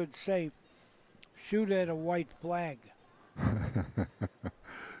have a good safe, shoot at a white flag. Is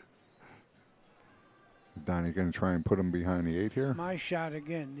Donny going to try and put him behind the 8 here? My shot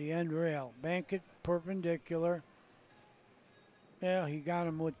again, the end rail. Bank it perpendicular. Yeah, he got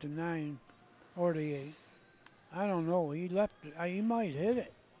him with the 9 or the 8. I don't know. He left it. He might hit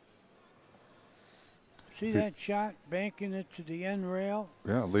it. See that shot? Banking it to the end rail.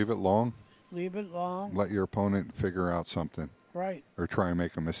 Yeah, leave it long. Leave it long. Let your opponent figure out something. Right. Or try and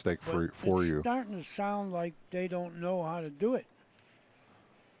make a mistake for It's you. starting to sound like they don't know how to do it.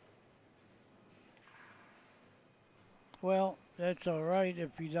 Well, that's all right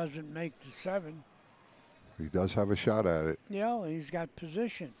if he doesn't make the 7. He does have a shot at it. Yeah, he's got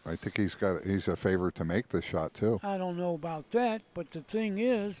position. I think he's a favorite to make the shot too. I don't know about that, but the thing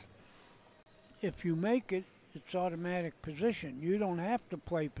is, if you make it, it's automatic position. You don't have to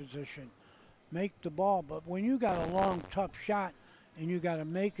play position. Make the ball. But when you got a long, tough shot and you got to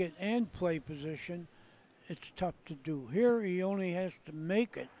make it and play position, it's tough to do. Here, he only has to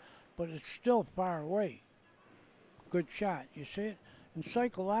make it, but it's still far away. Good shot. You see it? And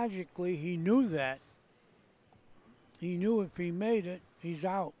psychologically, he knew that. He knew if he made it, he's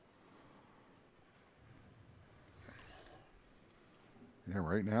out. Yeah,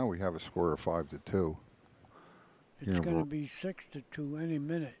 right now we have a score of 5-2. It's going to be 6-2 any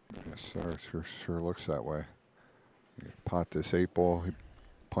minute. Yes, sir. Sure looks that way. You pot this 8 ball. He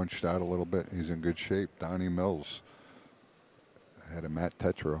punched out a little bit. He's in good shape. Donny Mills ahead of Matt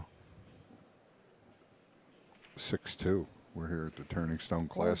Tetreault. 6-2. We're here at the Turning Stone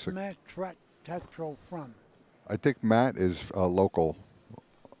Classic. Where's Matt Tetreault from? I think Matt is a local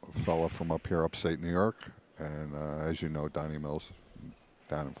fella from up here, upstate New York. And as you know, Donny Mills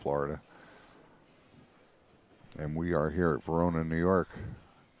down in Florida. And we are here at Verona, New York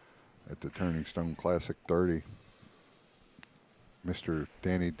at the Turning Stone Classic 30. Mr.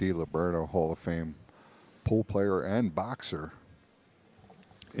 Danny DiLiberto, Hall of Fame pool player and boxer.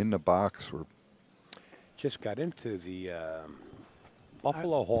 In the box, we're just got into the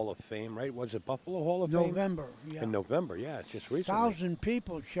Buffalo Hall of Fame, right? Was it Buffalo Hall of Fame? November, yeah. In November, yeah, it's just recently. 1,000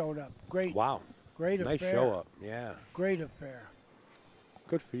 people showed up. Great. Wow. Great affair. Nice show up, yeah. Great affair.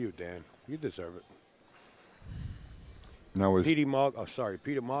 Good for you, Dan. You deserve it. now is Peter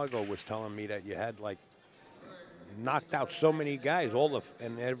Margo was telling me that you had like knocked out so many guys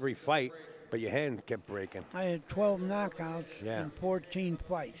in every fight, but your hand kept breaking. I had 12 knockouts Yeah. in 14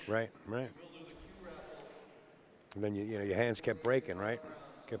 fights. Right. And then your hands kept breaking, right?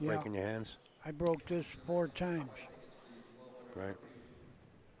 Kept Yeah. breaking your hands. I broke this 4 times. Right.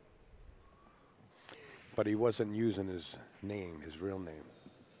 But he wasn't using his name, his real name.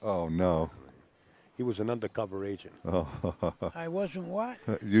 oh no, He was an undercover agent. I wasn't what?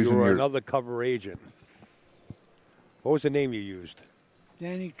 You using were your an undercover agent. What was the name you used?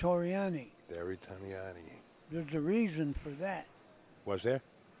 Danny Toriani. Derry Taniani. There's a reason for that. Was there?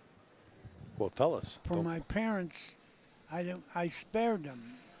 Well, tell us. For Don't- my parents, I spared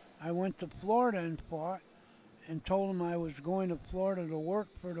them. I went to Florida and fought and told them I was going to Florida to work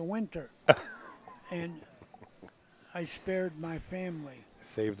for the winter. And I spared my family.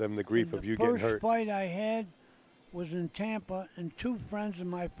 Save them the grief And of you getting The hurt. first fight I had was in Tampa, and 2 friends of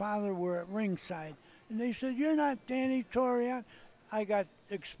my father were at ringside. And they said, "You're not Danny Torian." I got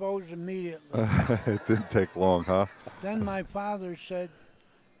exposed immediately. it didn't take long, huh? Then my father said,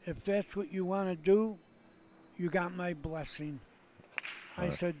 "If that's what you want to do, you got my blessing." I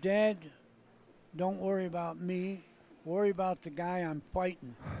said, "Dad, don't worry about me. Worry about the guy I'm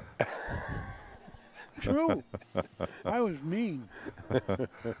fighting." True. I was mean.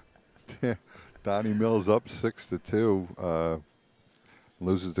 Donny Mills up 6-2.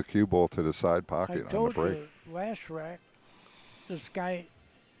 Loses the cue ball to the side I pocket on the told break. you last rack, this guy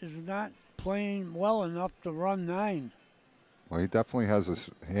is not playing well enough to run 9. Well, he definitely has his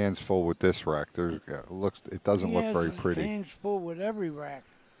hands full with this rack. It doesn't He look has very his pretty. hands full with every rack.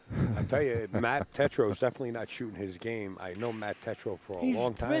 I tell you, Matt Tetreault's definitely not shooting his game. I know Matt Tetreault for a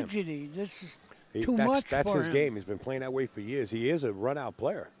long time. He's fidgety. This is too that's, much That's for his him. game. He's been playing that way for years. He is a run-out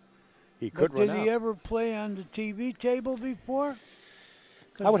player. He could run out. Did he ever play on the TV table before?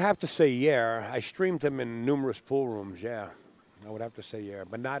 I would have to say yeah. I streamed him in numerous pool rooms, yeah. I would have to say yeah.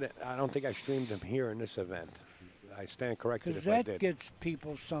 But not. I don't think I streamed him here in this event. I stand corrected if I did. Because that gets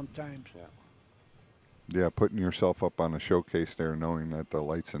people sometimes. Yeah. Yeah, putting yourself up on a showcase there, knowing that the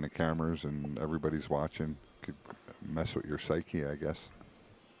lights and the cameras and everybody's watching could mess with your psyche, I guess.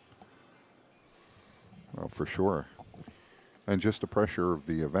 Well, for sure. And just the pressure of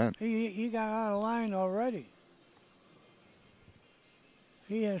the event. He got out of line already.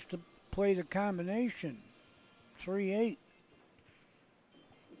 He has to play the combination. 3-8.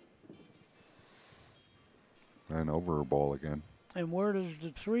 And over a ball again. And where does the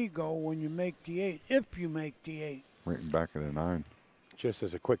 3 go when you make the 8? If you make the 8. Right in back of the 9. Just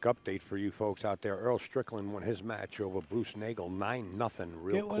as a quick update for you folks out there, Earl Strickland won his match over Bruce Nagel 9-0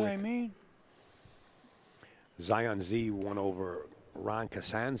 real Get quick. what I mean? Zion Z won over Ron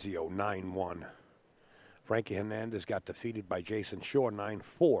Casanzio 9-1. Frankie Hernandez got defeated by Jason Shaw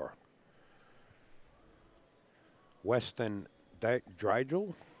 9-4. Weston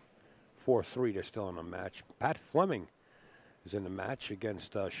Dreidel 4-3. They're still in a match. Pat Fleming is in the match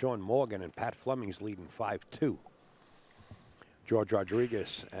against Sean Morgan, and Pat Fleming's leading 5-2. George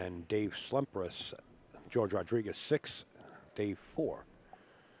Rodriguez and Dave Slempris. George Rodriguez 6, Dave 4.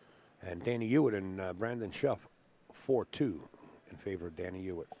 And Danny Hewitt and Brandon Schuff 4-2 in favor of Danny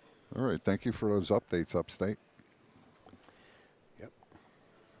Hewitt. All right, thank you for those updates, Upstate. Yep.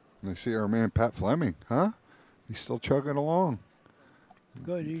 And I see our man Pat Fleming, huh? He's still chugging along.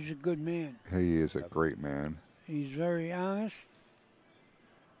 Good. He's a good man. He is a great man. He's very honest.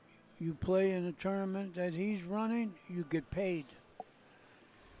 You play in a tournament that he's running, you get paid.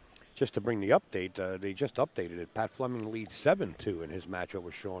 Just to bring the update, they just updated it. Pat Fleming leads 7-2 in his match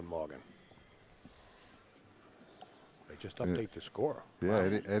over Sean Morgan. They just update the score. Yeah,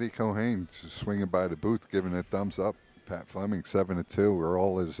 wow. Eddie Cohane swinging by the booth, giving a thumbs up. Pat Fleming 7-2. We're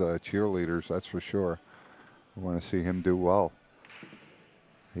all his cheerleaders, that's for sure. We want to see him do well.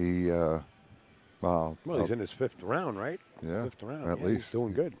 He, well, he's in his 5th round, right? Yeah, 5th round. at least. He's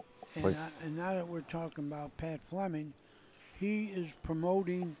doing good. And now that we're talking about Pat Fleming, he is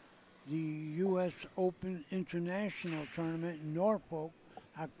promoting the U.S. Open International Tournament in Norfolk,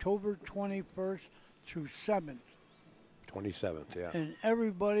 October 21st through 7th. 27th, yeah. And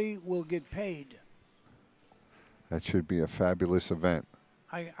everybody will get paid. That should be a fabulous event.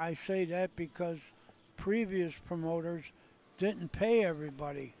 I say that because previous promoters didn't pay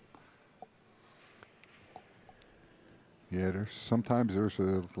everybody. Yeah, sometimes there's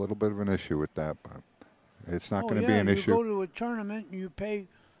a little bit of an issue with that, but it's not going to be an you issue. You go to a tournament and you pay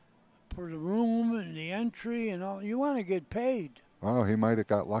for the room and the entry and all. You want to get paid. Oh, he might have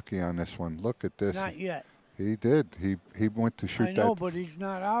got lucky on this one. Look at this. Not yet. He did. He went to shoot that. I know, but he's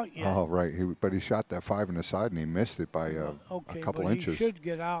not out yet. Oh, right. But he shot that 5 in the side and he missed it by a couple inches. Okay, but he should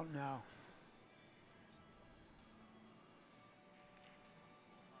get out now.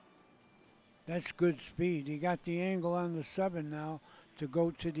 That's good speed. He got the angle on the 7 now to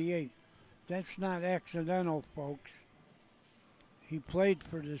go to the 8. That's not accidental, folks. He played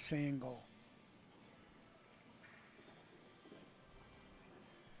for this angle.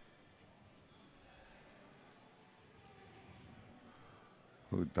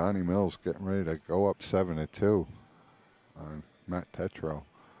 Ooh, Donny Mills getting ready to go up 7-2 on Matt Tetreault.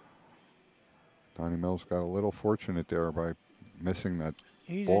 Donny Mills got a little fortunate there by missing that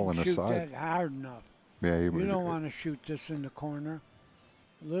ball in the side. He didn't shoot that hard enough. Yeah, you don't want to shoot this in the corner.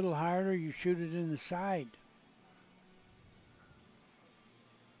 A little harder, you shoot it in the side.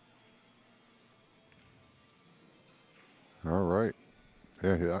 All right.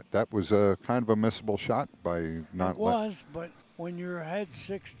 Yeah, that was a kind of a missable shot by not. It was, but when you're ahead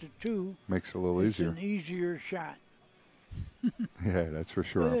 6-2, makes it a little easier. It's an easier shot. Yeah, that's for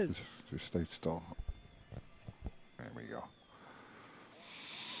sure. It is. Just stay still. There we go.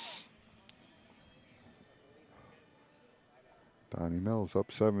 Donny Mills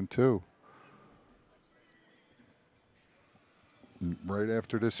up 7-2. Right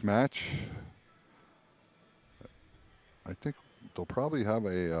after this match, I think they'll probably have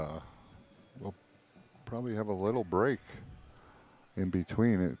we'll probably have a little break in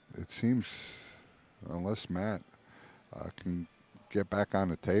between. It seems, unless Matt can get back on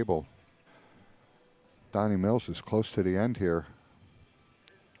the table. Donny Mills is close to the end here.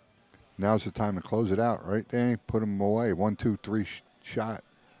 Now's the time to close it out, right, Danny? Put him away. 1, 2, 3 shot.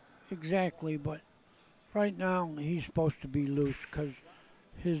 Exactly, but right now he's supposed to be loose because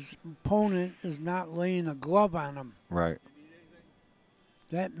his opponent is not laying a glove on him. Right.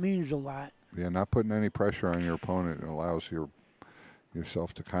 That means a lot. Yeah, not putting any pressure on your opponent allows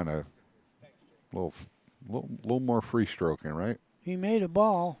yourself to kind of little more free stroking, right? He made a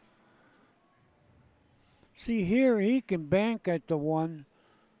ball. See here, he can bank at the one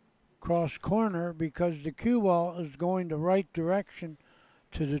cross corner because the cue ball is going the right direction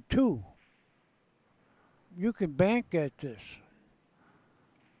to the 2. You can bank at this.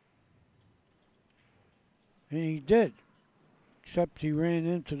 And he did, except he ran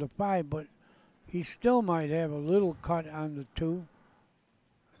into the 5, but he still might have a little cut on the 2.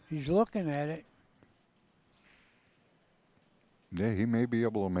 He's looking at it. Yeah, he may be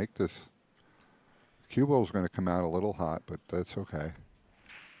able to make this. Cue ball's going to come out a little hot, but that's okay.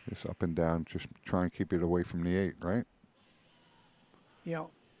 Just up and down, just try and keep it away from the 8, right? Yeah,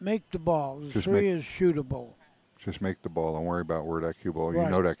 make the ball. The Just 3 is shootable. Just make the ball. Don't worry about where that cue ball. Right, you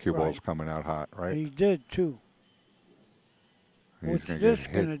know that cue right. ball's coming out hot, right? He did, too. He's What's gonna this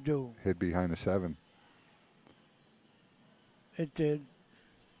get going to do? Hit behind the 7. It did.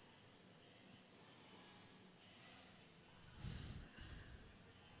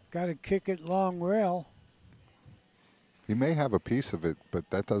 Got to kick it long rail. He may have a piece of it, but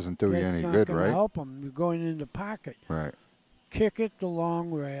that doesn't do you That's any not good, gonna right? help him. You're going in the pocket. Right. Kick it the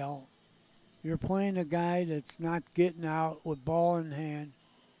long rail. You're playing a guy that's not getting out with ball in hand.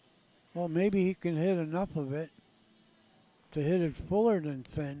 Well, maybe he can hit enough of it to hit it fuller than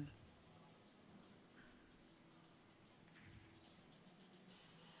thin.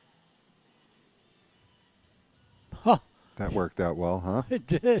 Huh. That worked out well, huh? It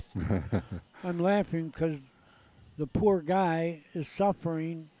did. I'm laughing because the poor guy is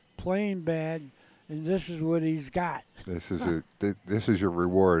suffering, playing bad, and this is what he's got. This is your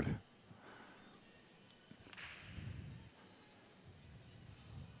reward.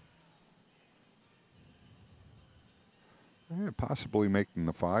 Yeah, possibly making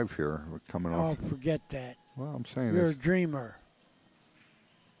the 5 here, coming Oh, off. forget that. Well, I'm saying You're a this. dreamer.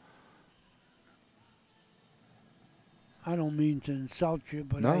 I don't mean to insult you,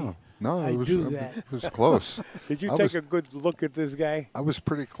 but No, I it was, do that. It was close. Did you I take was- a good look at this guy? I was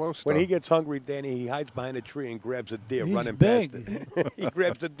pretty close. When though. he gets hungry, Danny, he hides behind a tree and grabs a deer He's running big. past it. He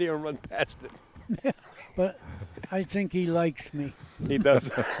grabs the deer and runs past it. But I think he likes me. He does.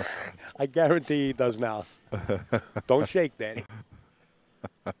 I guarantee he does now. Don't shake, Danny.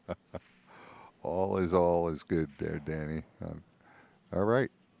 all is good there, Danny. All right.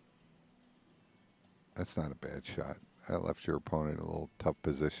 That's not a bad shot. That left your opponent in a little tough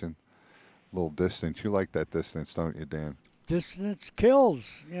position. A little distance. You like that distance, don't you, Dan? Distance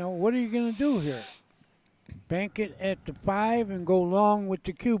kills. You know, what are you going to do here? Bank it at the 5 and go long with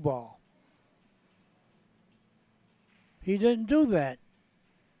the cue ball. He didn't do that.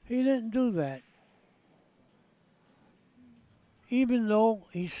 He didn't do that. Even though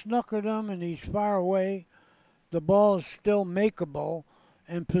he snookered him and he's far away, the ball is still makeable,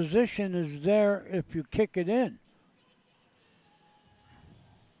 and position is there if you kick it in.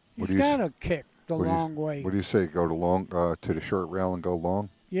 What He's do you got to kick the long way. What do you say? Go to long to the short rail and go long?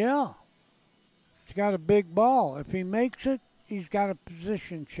 Yeah. He's got a big ball. If he makes it, he's got a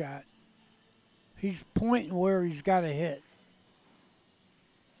position shot. He's pointing where he's got to hit.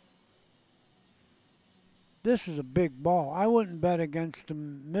 This is a big ball. I wouldn't bet against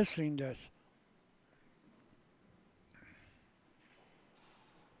him missing this.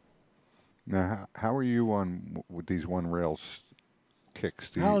 Now, how are you on with these one rails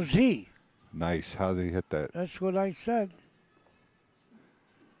kicks? How's he? Nice. How did he hit that? That's what I said.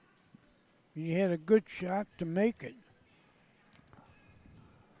 He had a good shot to make it.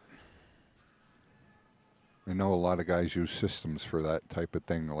 I know a lot of guys use systems for that type of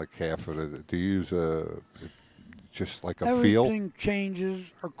thing, like half of it. Do you use just like a feel? Everything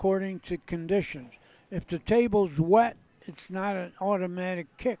changes according to conditions. If the table's wet, it's not an automatic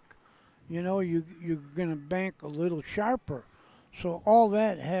kick. You know, you're going to bank a little sharper. So all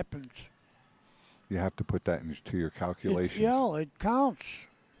that happens. You have to put that into your calculations. It counts.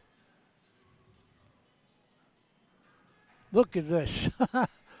 Look at this.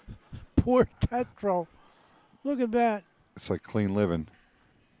 Poor Tetreault. Look at that. It's like clean living.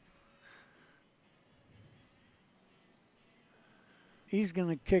 He's going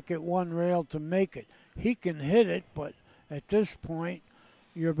to kick it one rail to make it. He can hit it, but at this point,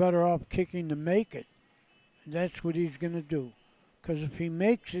 you're better off kicking to make it. And that's what he's going to do. Because if he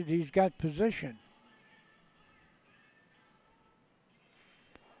makes it, he's got position.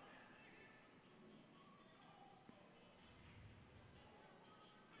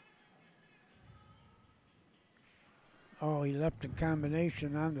 Oh, he left the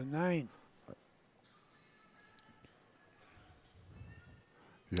combination on the 9.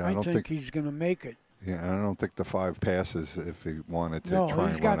 Yeah, I don't think he's going to make it. Yeah, I don't think the 5 passes if he wanted to No, try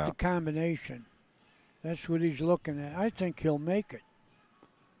he's and run got the out. combination. That's what he's looking at. I think he'll make it.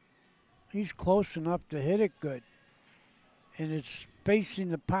 He's close enough to hit it good. And it's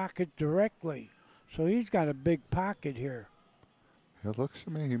facing the pocket directly. So he's got a big pocket here. It looks to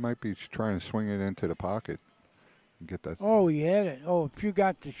me he might be trying to swing it into the pocket and get that. Oh, he hit it. Oh, if you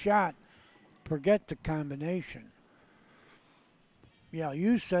got the shot, forget the combination. Yeah,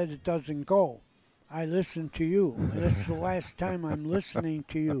 you said it doesn't go. I listened to you. That's the last time I'm listening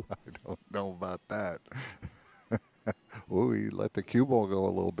to you. I don't know about that. Oh, he let the cue ball go a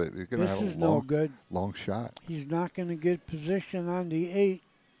little bit. He's gonna This have is a no long, good. long shot. He's not going to get position on the 8.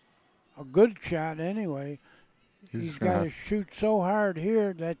 A good shot anyway. He's got to shoot so hard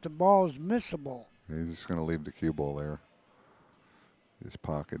here that the ball is missable. He's just going to leave the cue ball there. Just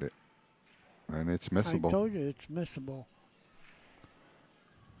pocket it. And it's missable. I told you it's missable.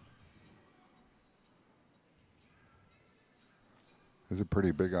 It's a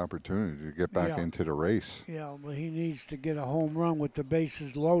pretty big opportunity to get back into the race. Yeah, but he needs to get a home run with the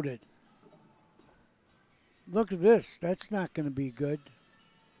bases loaded. Look at this. That's not going to be good.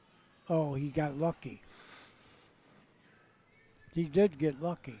 Oh, he got lucky. He did get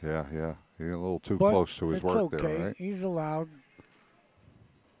lucky. Yeah. He's a little too close to his work okay. there, right? He's allowed.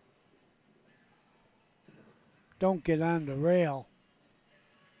 Don't get on the rail.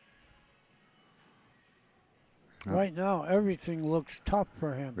 Right now, everything looks tough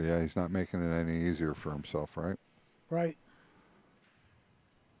for him. But yeah, he's not making it any easier for himself, right? Right.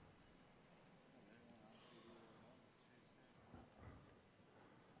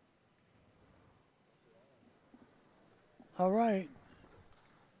 All right.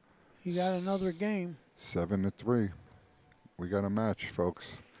 He got another game. 7-3. We got a match,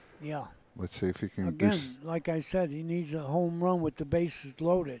 folks. Yeah. Let's see if he can Again, like I said, he needs a home run with the bases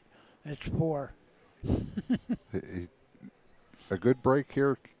loaded. That's 4. A good break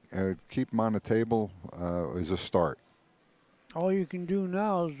here, keep him on the table, is a start. All you can do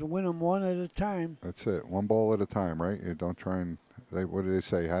now is win them one at a time. That's it. One ball at a time, right? You don't try and what do they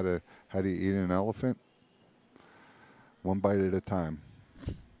say? How do you eat an elephant? One bite at a time.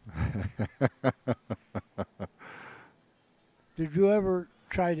 Did you ever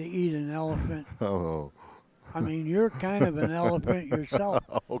try to eat an elephant? Oh. I mean, you're kind of an elephant yourself.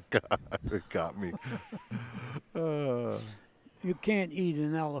 Oh, God. It got me. You can't eat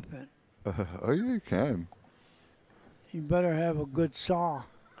an elephant. Oh, yeah, you can. You better have a good saw.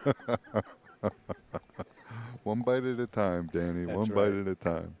 One bite at a time, Danny. That's One bite at a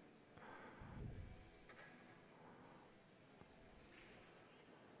time.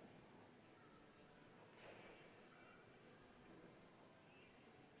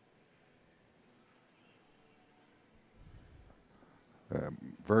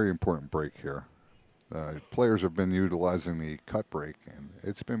 Very important break here. Players have been utilizing the cut break, and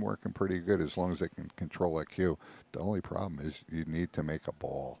it's been working pretty good as long as they can control that cue. The only problem is you need to make a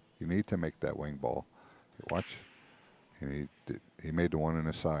ball. You need to make that wing ball. Watch. He made the one in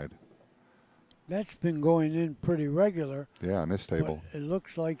the side. That's been going in pretty regular. Yeah, on this table. But it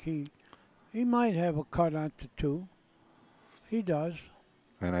looks like he might have a cut onto 2. He does.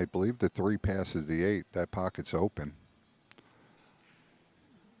 And I believe the 3 passes the 8. That pocket's open.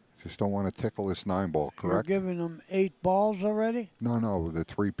 Just don't want to tickle this 9 ball, correct? You're giving him 8 balls already? No, the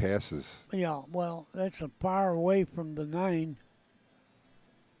 3 passes. Yeah, well, that's a far away from the 9.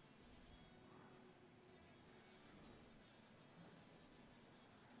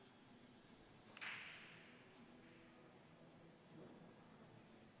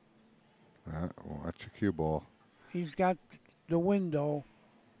 Watch the cue ball. He's got the window,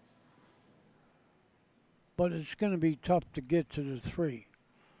 but it's going to be tough to get to the 3,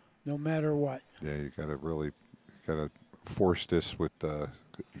 no matter what. Yeah, you got to force this with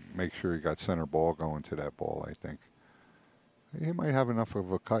make sure you got center ball going to that ball, I think. He might have enough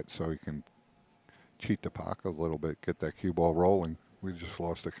of a cut so he can cheat the pocket a little bit, get that cue ball rolling. We just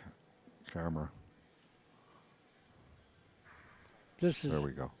lost the camera. This is, there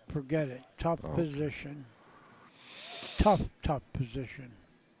we go. Forget it. Tough position. Tough position.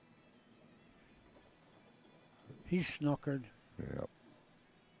 He's snookered. Yep.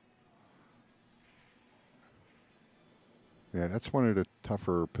 Yeah, that's one of the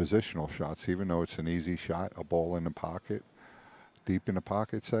tougher positional shots, even though it's an easy shot, a ball in the pocket, deep in the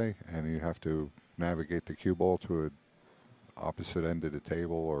pocket, say, and you have to navigate the cue ball to an opposite end of the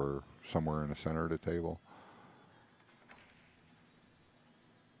table or somewhere in the center of the table.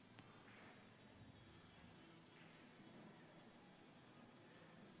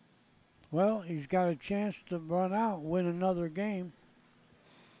 Well, he's got a chance to run out and win another game.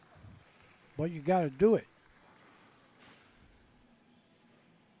 But you got to do it.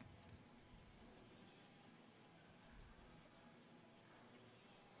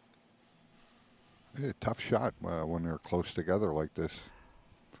 Yeah, tough shot when they're close together like this.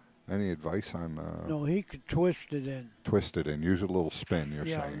 Any advice on No, he could twist it in. twist it and use a little spin, you're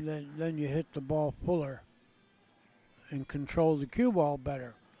Yeah, saying? then you hit the ball fuller and control the cue ball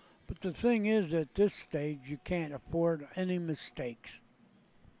better. But the thing is, at this stage, you can't afford any mistakes.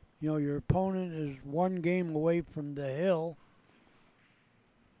 You know, your opponent is one game away from the hill.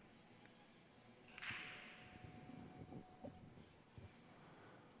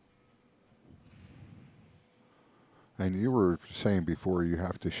 And you were saying before you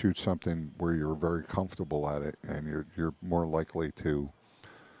have to shoot something where you're very comfortable at it and you're more likely to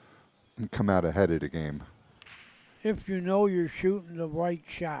come out ahead of the game. If you know you're shooting the right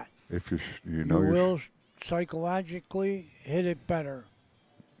shot, If you you know you're will psychologically hit it better.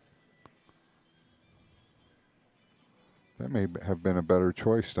 that may have been a better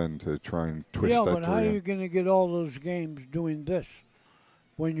choice than to try and twist Yeah, that but how are three in. you going to get all those games doing this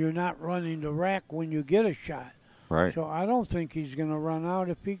when you're not running the rack when you get a shot? Right. So I don't think he's going to run out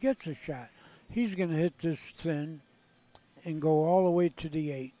if he gets a shot. He's going to hit this thin and go all the way to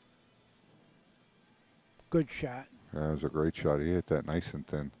the 8. Good shot. That was a great shot. He hit that nice and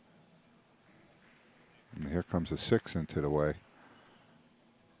thin. And here comes a 6 into the way.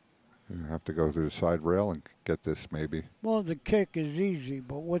 You have to go through the side rail and get this maybe. Well, the kick is easy,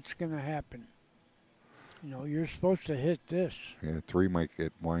 but what's going to happen? You know, you're supposed to hit this. Yeah, 3 might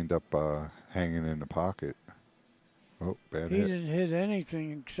wind up hanging in the pocket. Oh, bad He hit. didn't hit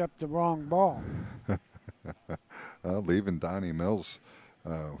anything except the wrong ball. Leaving Donny Mills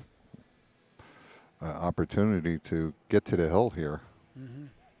opportunity to get to the hill here. Mm-hmm.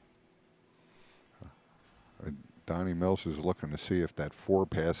 Donny Mills is looking to see if that 4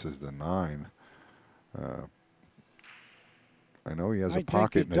 passes the 9. I know he has a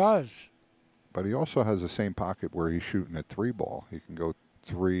pocket. I think he does. But he also has the same pocket where he's shooting a 3 ball. He can go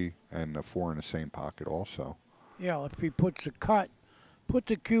 3 and a 4 in the same pocket also. Yeah, if he puts a cut, put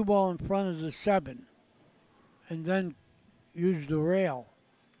the cue ball in front of the 7 and then use the rail.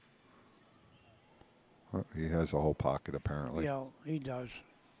 Well, he has a whole pocket apparently. Yeah, he does.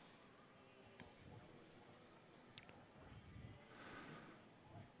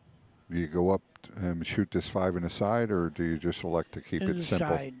 Do you go up and shoot this 5 in the side, or do you just elect to keep In it the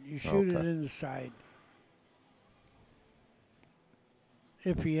simple? side. You shoot it Okay. in the side.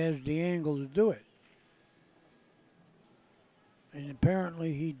 If he has the angle to do it. And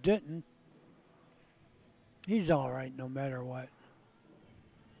apparently he didn't. He's all right no matter what.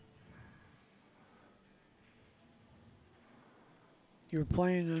 You're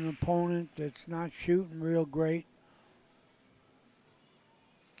playing an opponent that's not shooting real great.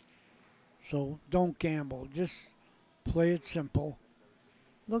 So don't gamble. Just play it simple.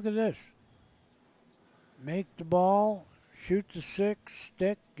 Look at this. Make the ball, shoot the 6,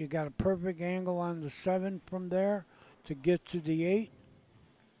 stick. You got a perfect angle on the 7 from there to get to the 8.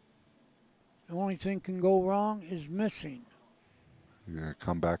 The only thing can go wrong is missing. You're going to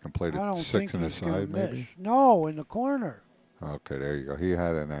come back and play I the don't 6 think in the he's going side, to miss. maybe? No, in the corner. Okay, there you go. He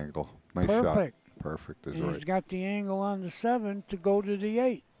had an angle. Nice shot. Perfect. Perfect is And right. he's got the angle on the 7 to go to the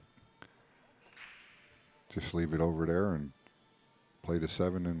 8. Just leave it over there and play the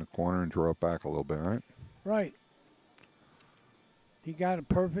 7 in the corner and draw it back a little bit, right? Right. He got a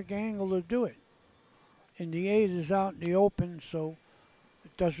perfect angle to do it. And the 8 is out in the open, so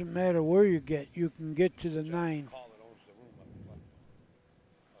it doesn't matter where you get. You can get to the 9.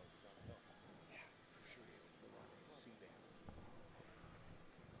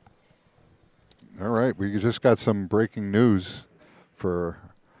 All right, we just got some breaking news for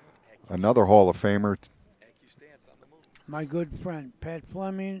another Hall of Famer. My good friend Pat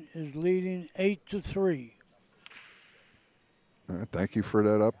Fleming is leading 8-3. Thank you for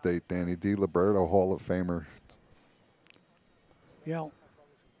that update, Danny DiLiberto, Hall of Famer. Yeah.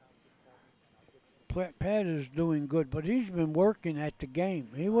 Pat is doing good, but he's been working at the game.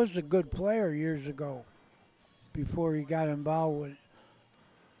 He was a good player years ago before he got involved with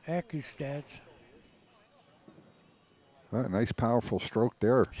AccuStats. Nice, powerful stroke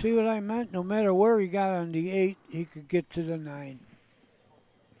there. See what I meant? No matter where he got on the 8, he could get to the 9.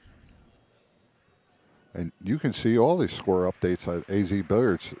 And you can see all these score updates at AZ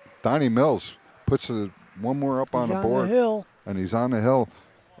Billiards. Donny Mills puts one more up on the board. The hill. And he's on the hill.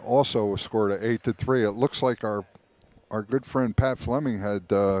 Also scored at 8-3. It looks like our good friend Pat Fleming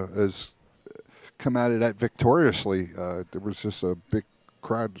has come at it victoriously. There was just a big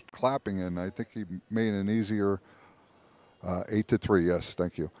crowd clapping, and I think he made an easier 8-3. Yes,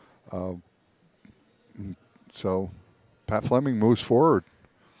 thank you. So Pat Fleming moves forward.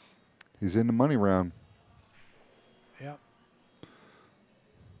 He's in the money round. Yep.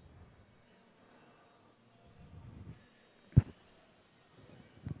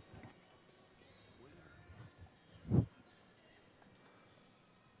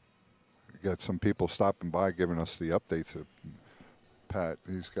 Got some people stopping by giving us the updates of Pat.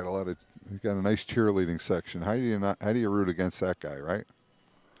 He's got a nice cheerleading section. How do you root against that guy, right?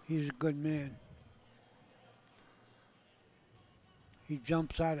 He's a good man. He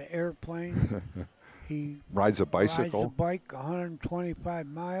jumps out of airplanes. He rides a bicycle. Rides a bike 125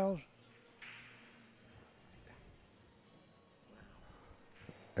 miles.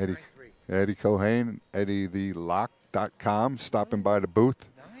 Eddie Cohane, EddieTheLock.com, stopping by the booth.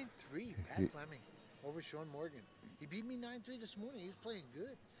 9-3, Pat Fleming over Sean Morgan. He beat me 9-3 this morning. He was playing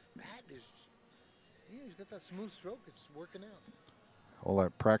good. Pat is, he's got that smooth stroke. It's working out. All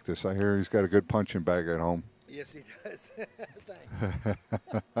that practice. I hear he's got a good punching bag at home. Yes, he does. Thanks.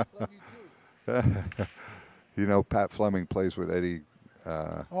 Love you too. You know, Pat Fleming plays with Eddie.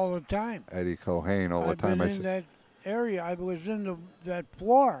 All the time. Eddie Cohane all the time. I've been in that area. I was in that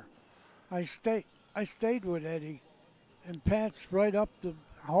floor. I stayed with Eddie, and Pat's right up the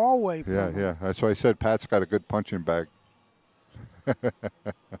hallway. From him. Yeah. That's why I said Pat's got a good punching bag.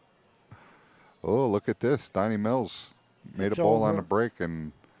 Oh, look at this. Donny Mills made a ball on the break,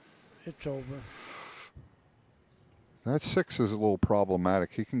 and it's over. That 6 is a little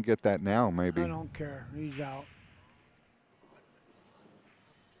problematic. He can get that now, maybe. I don't care. He's out.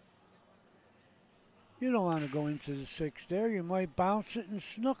 You don't want to go into the 6 there. You might bounce it and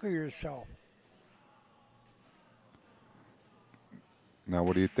snooker yourself. Now,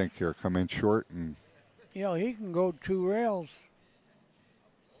 what do you think here? Come in short and... Yeah, he can go 2 rails.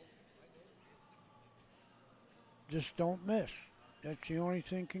 Just don't miss. That's the only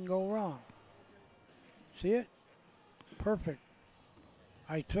thing can go wrong. See it? Perfect.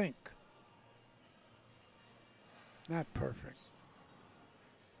 I think. Not perfect.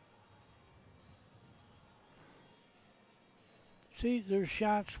 See, there's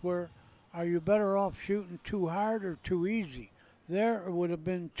shots where are you better off shooting too hard or too easy? There it would have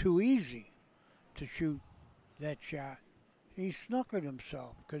been too easy to shoot that shot. He snookered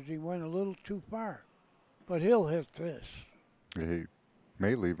himself because he went a little too far. But he'll hit this. He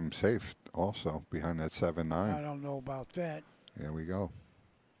may leave him safe also behind that 7-9. I don't know about that. There we go.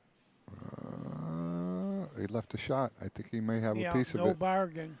 He left a shot. I think he may have a piece of it. No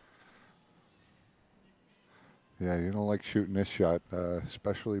bargain. Yeah, you don't like shooting this shot,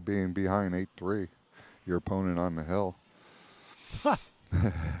 especially being behind 8-3. Your opponent on the hill.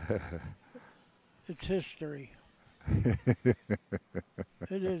 It's history. It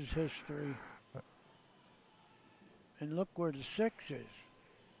is history. And look where the 6 is.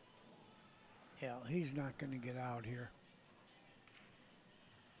 Yeah, he's not going to get out here.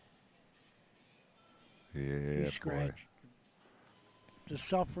 Yeah, he scratched. The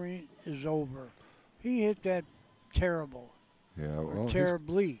suffering is over. He hit that terrible. Yeah, well,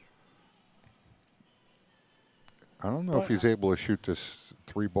 terribly. I don't know if he's able to shoot this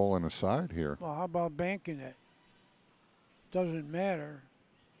 3 ball in the side here. Well, how about banking it? Doesn't matter.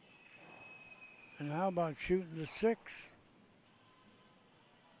 And how about shooting the 6?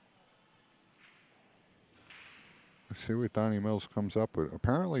 Let's see what Donny Mills comes up with.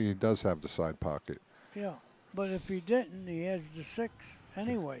 Apparently, he does have the side pocket. Yeah, but if he didn't, he has the 6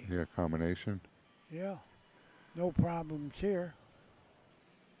 anyway. Yeah, combination. Yeah, no problems here.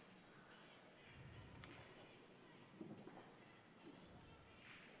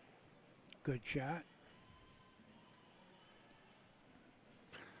 Good shot.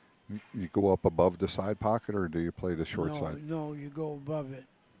 You go up above the side pocket, or do you play the short side? No, you go above it.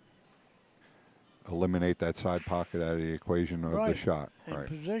 Eliminate that side pocket out of the equation of the shot. And right.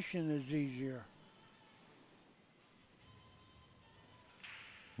 Position is easier.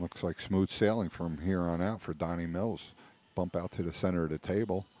 Looks like smooth sailing from here on out for Donny Mills. Bump out to the center of the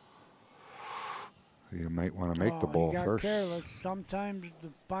table. You might want to make the ball he got first. Careless. Sometimes the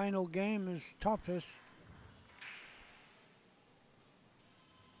final game is toughest.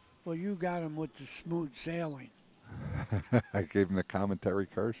 Well, you got him with the smooth sailing. I gave him the commentary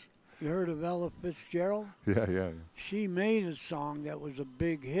curse. You heard of Ella Fitzgerald? Yeah. She made a song that was a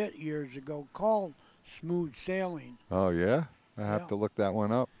big hit years ago called Smooth Sailing. Oh, yeah? I have to look that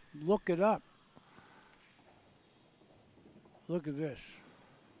one up. Look it up. Look at this.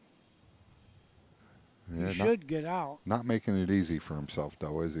 Yeah, he should get out. Not making it easy for himself,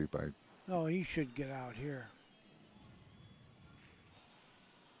 though, is he? No, he should get out here.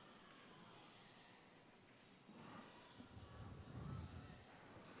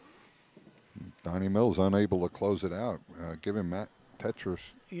 Donny Mills unable to close it out. Giving Matt Tetreault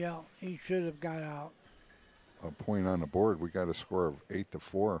Yeah, he should have got out. a point on the board. We got a score of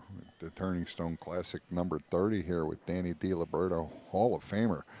 8-4. The Turning Stone Classic number 30 here with Danny DiLiberto, Hall of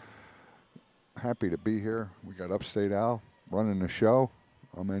Famer. Happy to be here. We got Upstate Al running the show.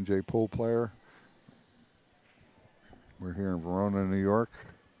 I'm NJ Pool Player. We're here in Verona, New York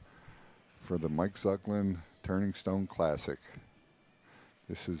for the Mike Zucklin Turning Stone Classic.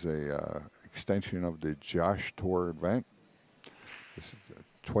 This is a extension of the Josh Tour event. This is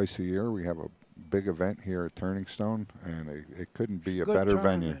twice a year. We have a big event here at Turning Stone, and it couldn't be a better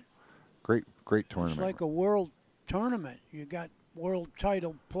venue. Great tournament. It's like a world tournament. You got world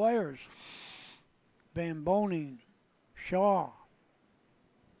title players. Bamboni, Shaw,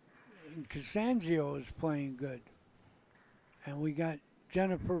 and Costanzo is playing good. And we got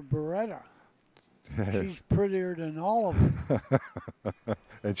Jennifer Beretta. She's prettier than all of them.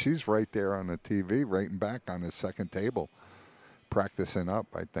 And she's right there on the TV, right and back on the second table, practicing up,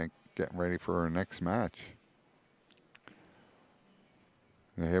 I think, getting ready for her next match.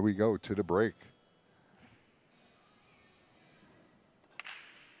 And here we go to the break.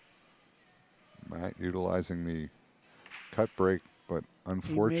 Matt utilizing the cut break, but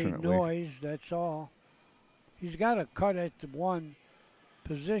unfortunately. He made noise, that's all. He's got to cut at the one.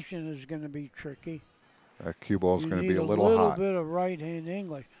 Position is going to be tricky. That cue ball's going to be a little hot. A little hot. bit of right-hand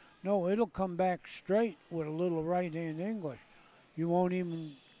English. No, it'll come back straight with a little right-hand English. You won't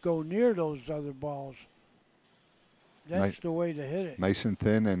even go near those other balls. That's the way to hit it. Nice and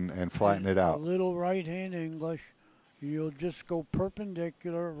thin and flatten it out. A little right-hand English. You'll just go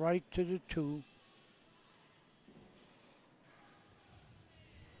perpendicular right to the 2.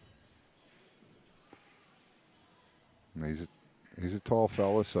 He's a tall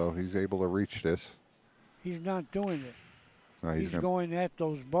fella, so he's able to reach this. He's not doing it. No, he's going at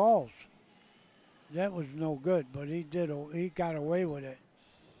those balls. That was no good, but he got away with it.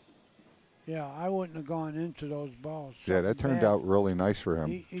 Yeah, I wouldn't have gone into those balls. Yeah, that turned out really nice for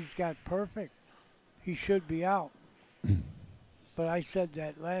him. He's got perfect. He should be out. But I said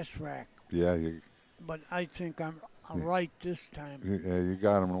that last rack. Yeah, but I think I'm right this time. Yeah, you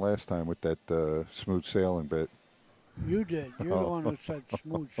got him last time with that smooth sailing bit. You did. You're the one who said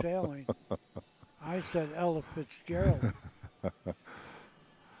smooth sailing. I said Ella Fitzgerald.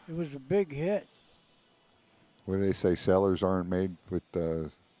 It was a big hit. What do they say? Sailors aren't made with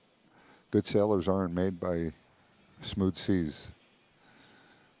good sailors aren't made by smooth seas.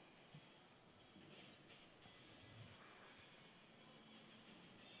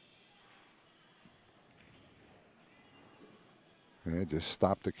 Yeah, just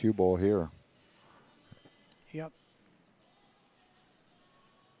stop the cue ball here. Yep.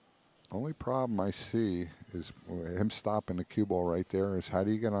 Only problem I see is him stopping the cue ball right there is how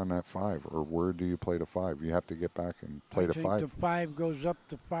do you get on that 5, or where do you play the 5? You have to get back and play the 5. I think the 5 goes up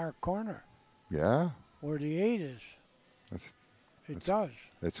the far corner. Yeah? Where the 8 is. It does.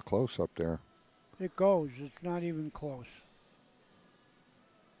 It's close up there. It goes. It's not even close.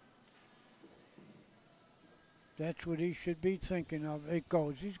 That's what he should be thinking of. It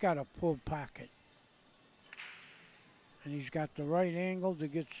goes. He's got a full pocket. And he's got the right angle to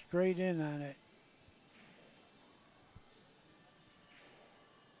get straight in on it.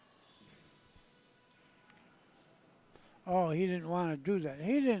 Oh, he didn't want to do that.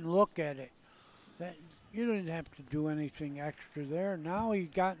 He didn't look at it. You didn't have to do anything extra there. Now he's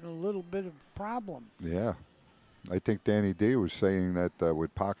gotten a little bit of problem. Yeah. I think Danny D was saying that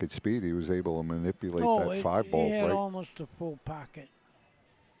with pocket speed, he was able to manipulate that 5 ball. He had almost a full pocket.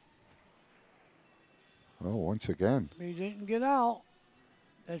 Oh, once again. He didn't get out.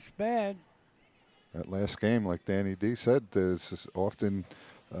 That's bad. That last game, like Danny D said, is often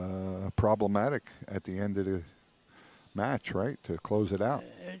problematic at the end of the match, right, to close it out.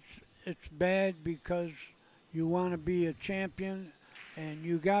 It's bad because you want to be a champion, and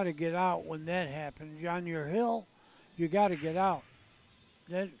you got to get out when that happens. On your hill, you got to get out.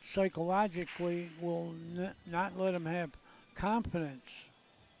 That psychologically will not let him have confidence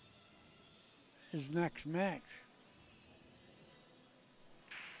his next match.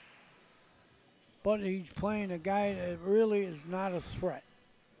 But he's playing a guy that really is not a threat.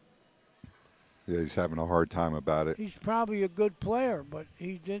 Yeah, he's having a hard time about it. He's probably a good player, but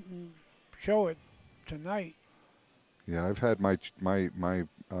he didn't show it tonight. Yeah, I've had my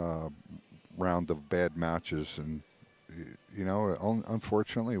round of bad matches, and you know,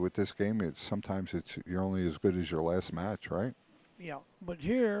 unfortunately with this game, sometimes you're only as good as your last match, right? Yeah, but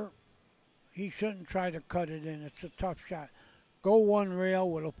here he shouldn't try to cut it in. It's a tough shot. Go one rail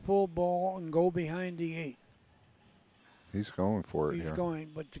with a full ball and go behind the 8. He's going for it He's here.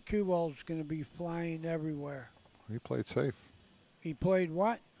 going, but the cue ball's going to be flying everywhere. He played safe. He played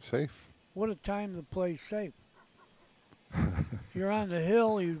what? Safe. What a time to play safe. You're on the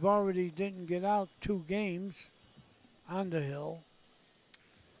hill. You've already didn't get out 2 games on the hill.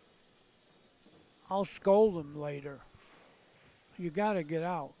 I'll scold him later. You got to get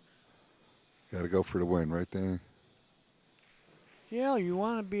out. Got to go for the win, right, Danny? Yeah, you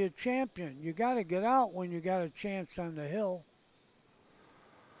want to be a champion. You got to get out when you got a chance on the hill.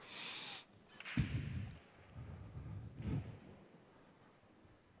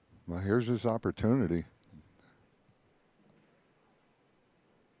 Well, here's his opportunity.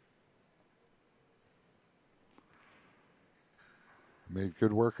 Made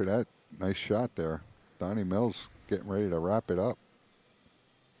good work of that. Nice shot there. Donny Mills getting ready to wrap it up.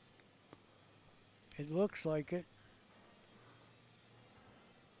 It looks like it.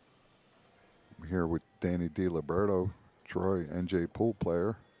 We're here with Danny DiLiberto, Troy NJ pool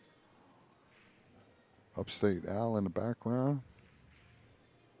player. Upstate Al in the background.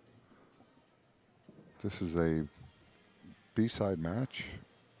 This is a B-side match.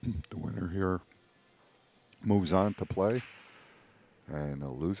 The winner here moves on to play, and the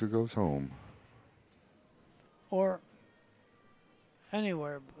loser goes home. Or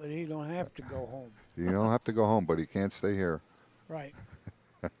anywhere, but he don't have to go home. You don't have to go home, but he can't stay here. Right.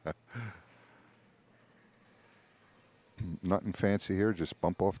 Nothing fancy here. Just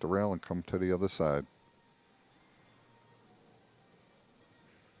bump off the rail and come to the other side.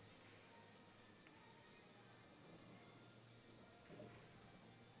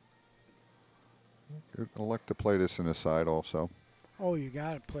 You'd elect to play this in the side also. Oh, you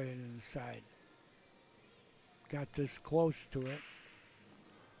got to play it inside. Got this close to it.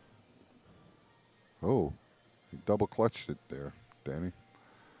 Oh, he double clutched it there, Danny.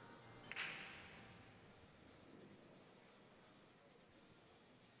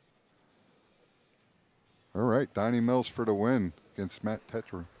 All right, Donny Mills for the win against Matt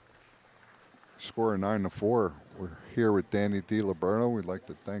Tetreault. Score of 9-4. We're here with Danny DiLiberto. We'd like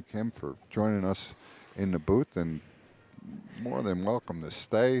to thank him for joining us in the booth, and more than welcome to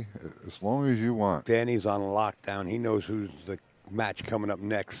stay as long as you want. Danny's on lockdown. He knows who's the match coming up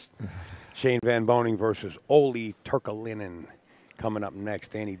next. Shane Van Boning versus Oli Turkalinen coming up next.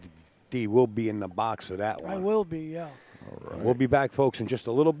 Danny D will be in the box for that one. I will be, yeah. All right. We'll be back, folks, in just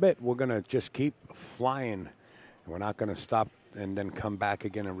a little bit. We're going to just keep flying. We're not going to stop and then come back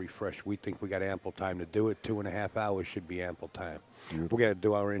again and refresh. We think we got ample time to do it. 2.5 hours should be ample time. Beautiful. We're going to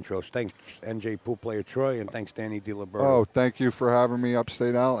do our intros. Thanks, NJ Pool Player Troy, and thanks, Danny DiLiberto. Oh, thank you for having me,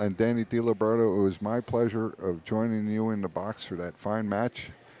 Upstate Al. And Danny DiLiberto, it was my pleasure of joining you in the box for that fine match.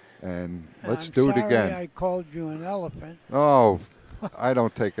 And let's I'm do it sorry again. I called you an elephant. Oh, I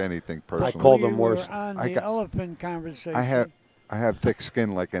don't take anything personally. called You him were worse. on I the got- elephant conversation. I have thick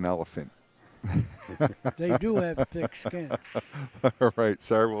skin like an elephant. They do have thick skin. All right,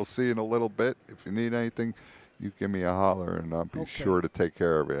 sir. We'll see you in a little bit. If you need anything, you give me a holler, and I'll be Okay. sure to take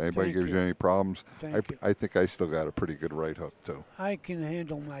care of it. Anybody Thank gives you you. any problems, Thank you. I think I still got a pretty good right hook, too. I can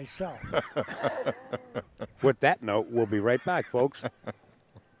handle myself. With that note, we'll be right back, folks.